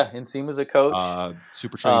Nsima's a coach.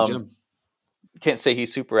 Super Training Gym. Can't say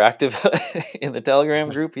he's super active in the Telegram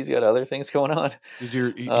group. He's got other things going on. He's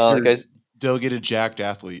your delegated jacked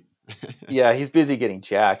athlete. Yeah, he's busy getting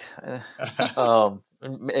jacked.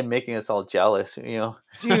 And making us all jealous, Dude, we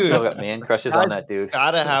all got man crushes on that dude.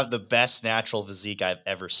 Gotta have the best natural physique I've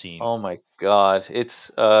ever seen. Oh my god, it's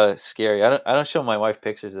scary. I don't show my wife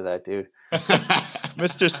pictures of that dude.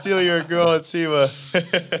 Mr. Steal Your Girl at Nsima.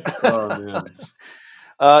 Oh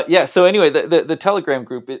man. Yeah. So anyway, the Telegram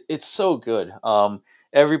group, it's so good.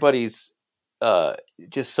 Everybody's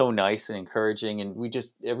just so nice and encouraging, and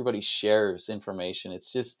everybody shares information.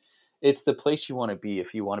 It's the place you want to be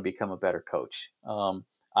if you want to become a better coach.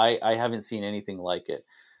 I haven't seen anything like it.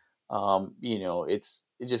 It's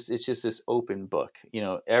just this open book.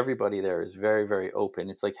 Everybody there is very, very open.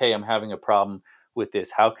 It's like, hey, I'm having a problem with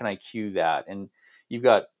this. How can I cue that? And you've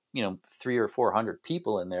got 300 or 400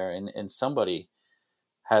 people in there, and somebody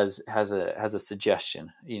has a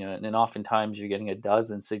suggestion. And then oftentimes you're getting a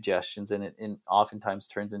dozen suggestions, and it oftentimes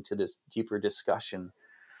turns into this deeper discussion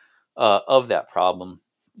of that problem.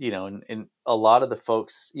 And a lot of the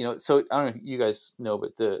folks, so I don't know if you guys know,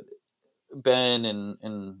 but the Ben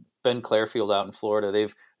and Ben Clarefield out in Florida,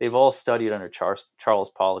 they've all studied under Charles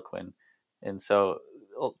Poliquin. And so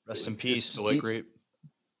rest in peace. Great.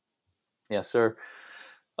 Yes, sir.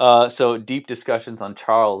 So deep discussions on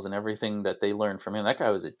Charles and everything that they learned from him. That guy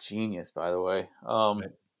was a genius, by the way.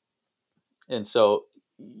 Right. And so,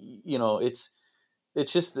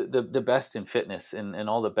 it's just the best in fitness, and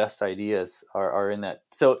all the best ideas are in that.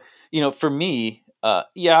 So, for me,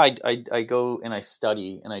 I go and I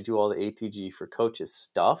study and I do all the ATG for coaches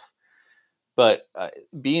stuff, but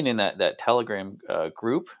being in that Telegram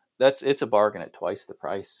group, it's a bargain at twice the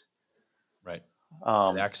price. Right.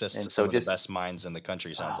 Access to some of the best minds in the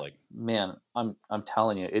country, sounds like. Man, I'm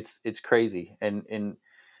telling you, it's crazy. And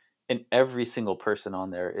every single person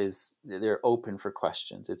on there they're open for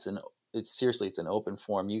questions. It's an open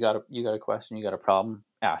forum. You got a question, you got a problem,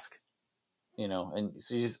 ask. And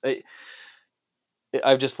so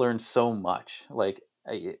I've just learned so much, like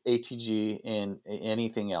ATG and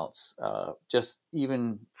anything else. Just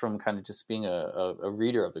even from kind of just being a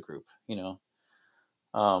reader of the group,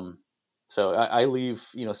 So I leave,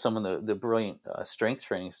 some of the brilliant strength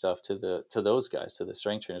training stuff to those guys, to the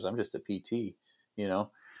strength trainers. I'm just a PT,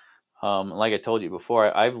 Like I told you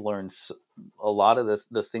before, I've learned a lot of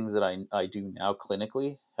the things that I do now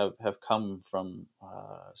clinically have come from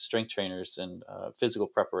strength trainers and physical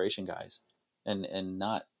preparation guys. and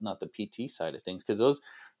not the PT side of things, because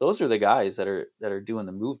those are the guys that are doing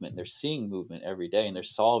the movement. They're seeing movement every day, and they're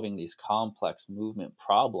solving these complex movement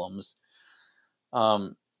problems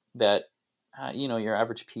that your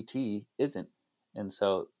average PT isn't. And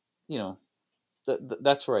so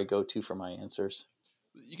that's where I go to for my answers.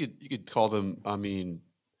 You could call them, I mean,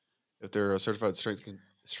 if they're a certified strength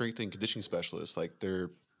and conditioning specialist, like they're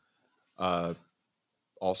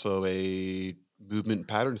also a movement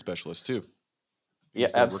pattern specialist too. Yeah,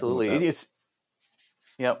 absolutely. It's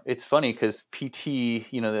funny because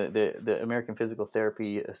PT, the American Physical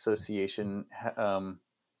Therapy Association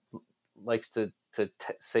likes to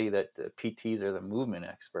say that the PTs are the movement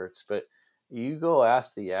experts, but you go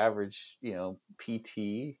ask the average, PT,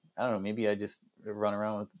 I don't know, maybe I just run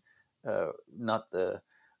around with not the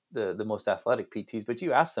most athletic PTs, but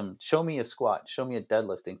you ask them, show me a squat, show me a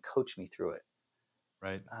deadlift, and coach me through it.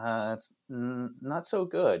 Right. It's not so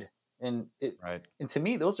good. And and to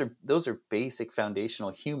me, those are basic foundational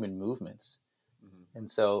human movements. Mm-hmm.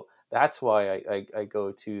 And so that's why I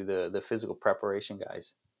go to the physical preparation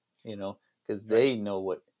guys, because they know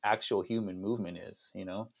what actual human movement is,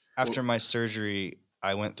 After my surgery,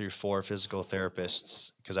 I went through 4 physical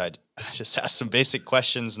therapists because I just asked some basic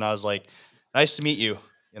questions, and I was like, nice to meet you,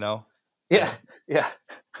 Yeah. Yeah.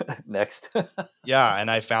 Next. Yeah. And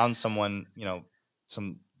I found someone,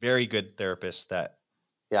 some very good therapists that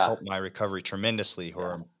helped my recovery tremendously, who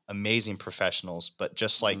are amazing professionals, but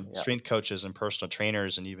just like strength coaches and personal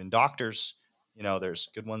trainers and even doctors, there's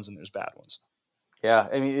good ones and there's bad ones. Yeah.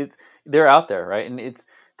 I mean, they're out there, right? And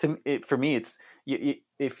for me, it's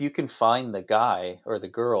if you can find the guy or the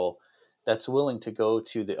girl that's willing to go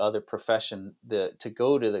to the other profession, to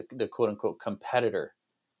go to the quote unquote competitor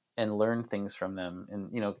and learn things from them. And,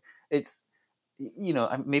 it's,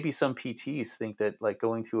 maybe some PTs think that like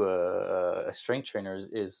going to a strength trainer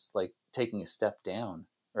is like taking a step down,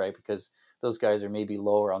 right? Because those guys are maybe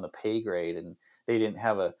lower on the pay grade and they didn't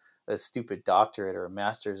have a stupid doctorate or a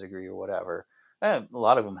master's degree or whatever. And a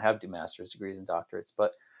lot of them have master's degrees and doctorates,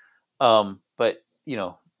 but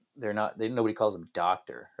they're not. Nobody calls them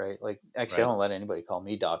doctor, right? Like actually, I don't let anybody call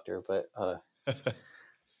me doctor, but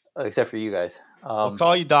except for you guys. We'll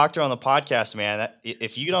call you doctor on the podcast, man.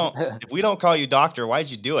 If we don't call you doctor, why'd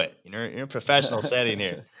you do it? You're in a professional setting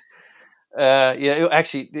here.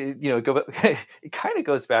 Actually, it kind of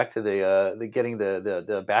goes back to the getting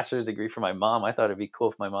the bachelor's degree for my mom. I thought it'd be cool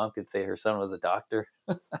if my mom could say her son was a doctor.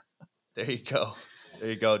 There you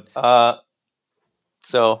go.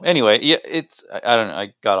 So anyway, I don't know.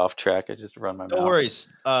 I got off track. I just run my mouth. No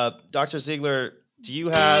worries. Dr. Ziegler, do you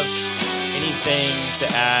have anything to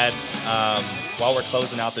add while we're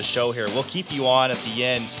closing out the show here? We'll keep you on at the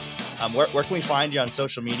end. Where can we find you on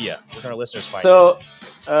social media? Where can our listeners find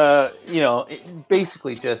you?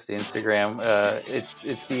 Basically just Instagram.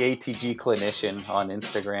 It's the ATG Clinician on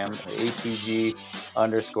Instagram,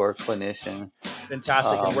 ATG_clinician.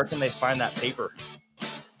 Fantastic. And where can they find that paper?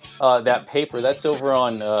 That paper, that's over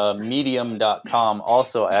on medium.com,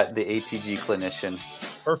 also at the ATG Clinician.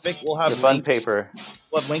 Perfect. We'll have it's a fun paper.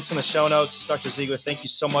 We'll have links in the show notes. Dr. Ziegler, thank you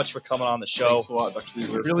so much for coming on the show. Thanks a lot, Dr.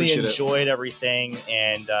 Ziegler. Really enjoyed everything.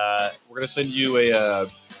 And we're going to send you a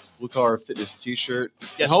Blue Collar Fitness t-shirt.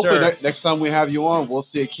 Yes, and hopefully sir. Next time we have you on, we'll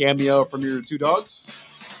see a cameo from your 2 dogs.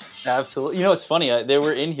 Absolutely. It's funny. They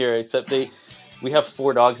were in here, except we have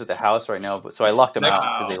 4 dogs at the house right now, so I locked them out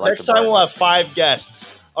because they like next time we'll have 5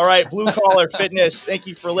 guests. All right, Blue Collar Fitness, thank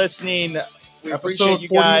you for listening. We appreciate you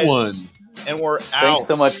guys. 41. And we're out. Thanks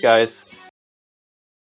so much, guys.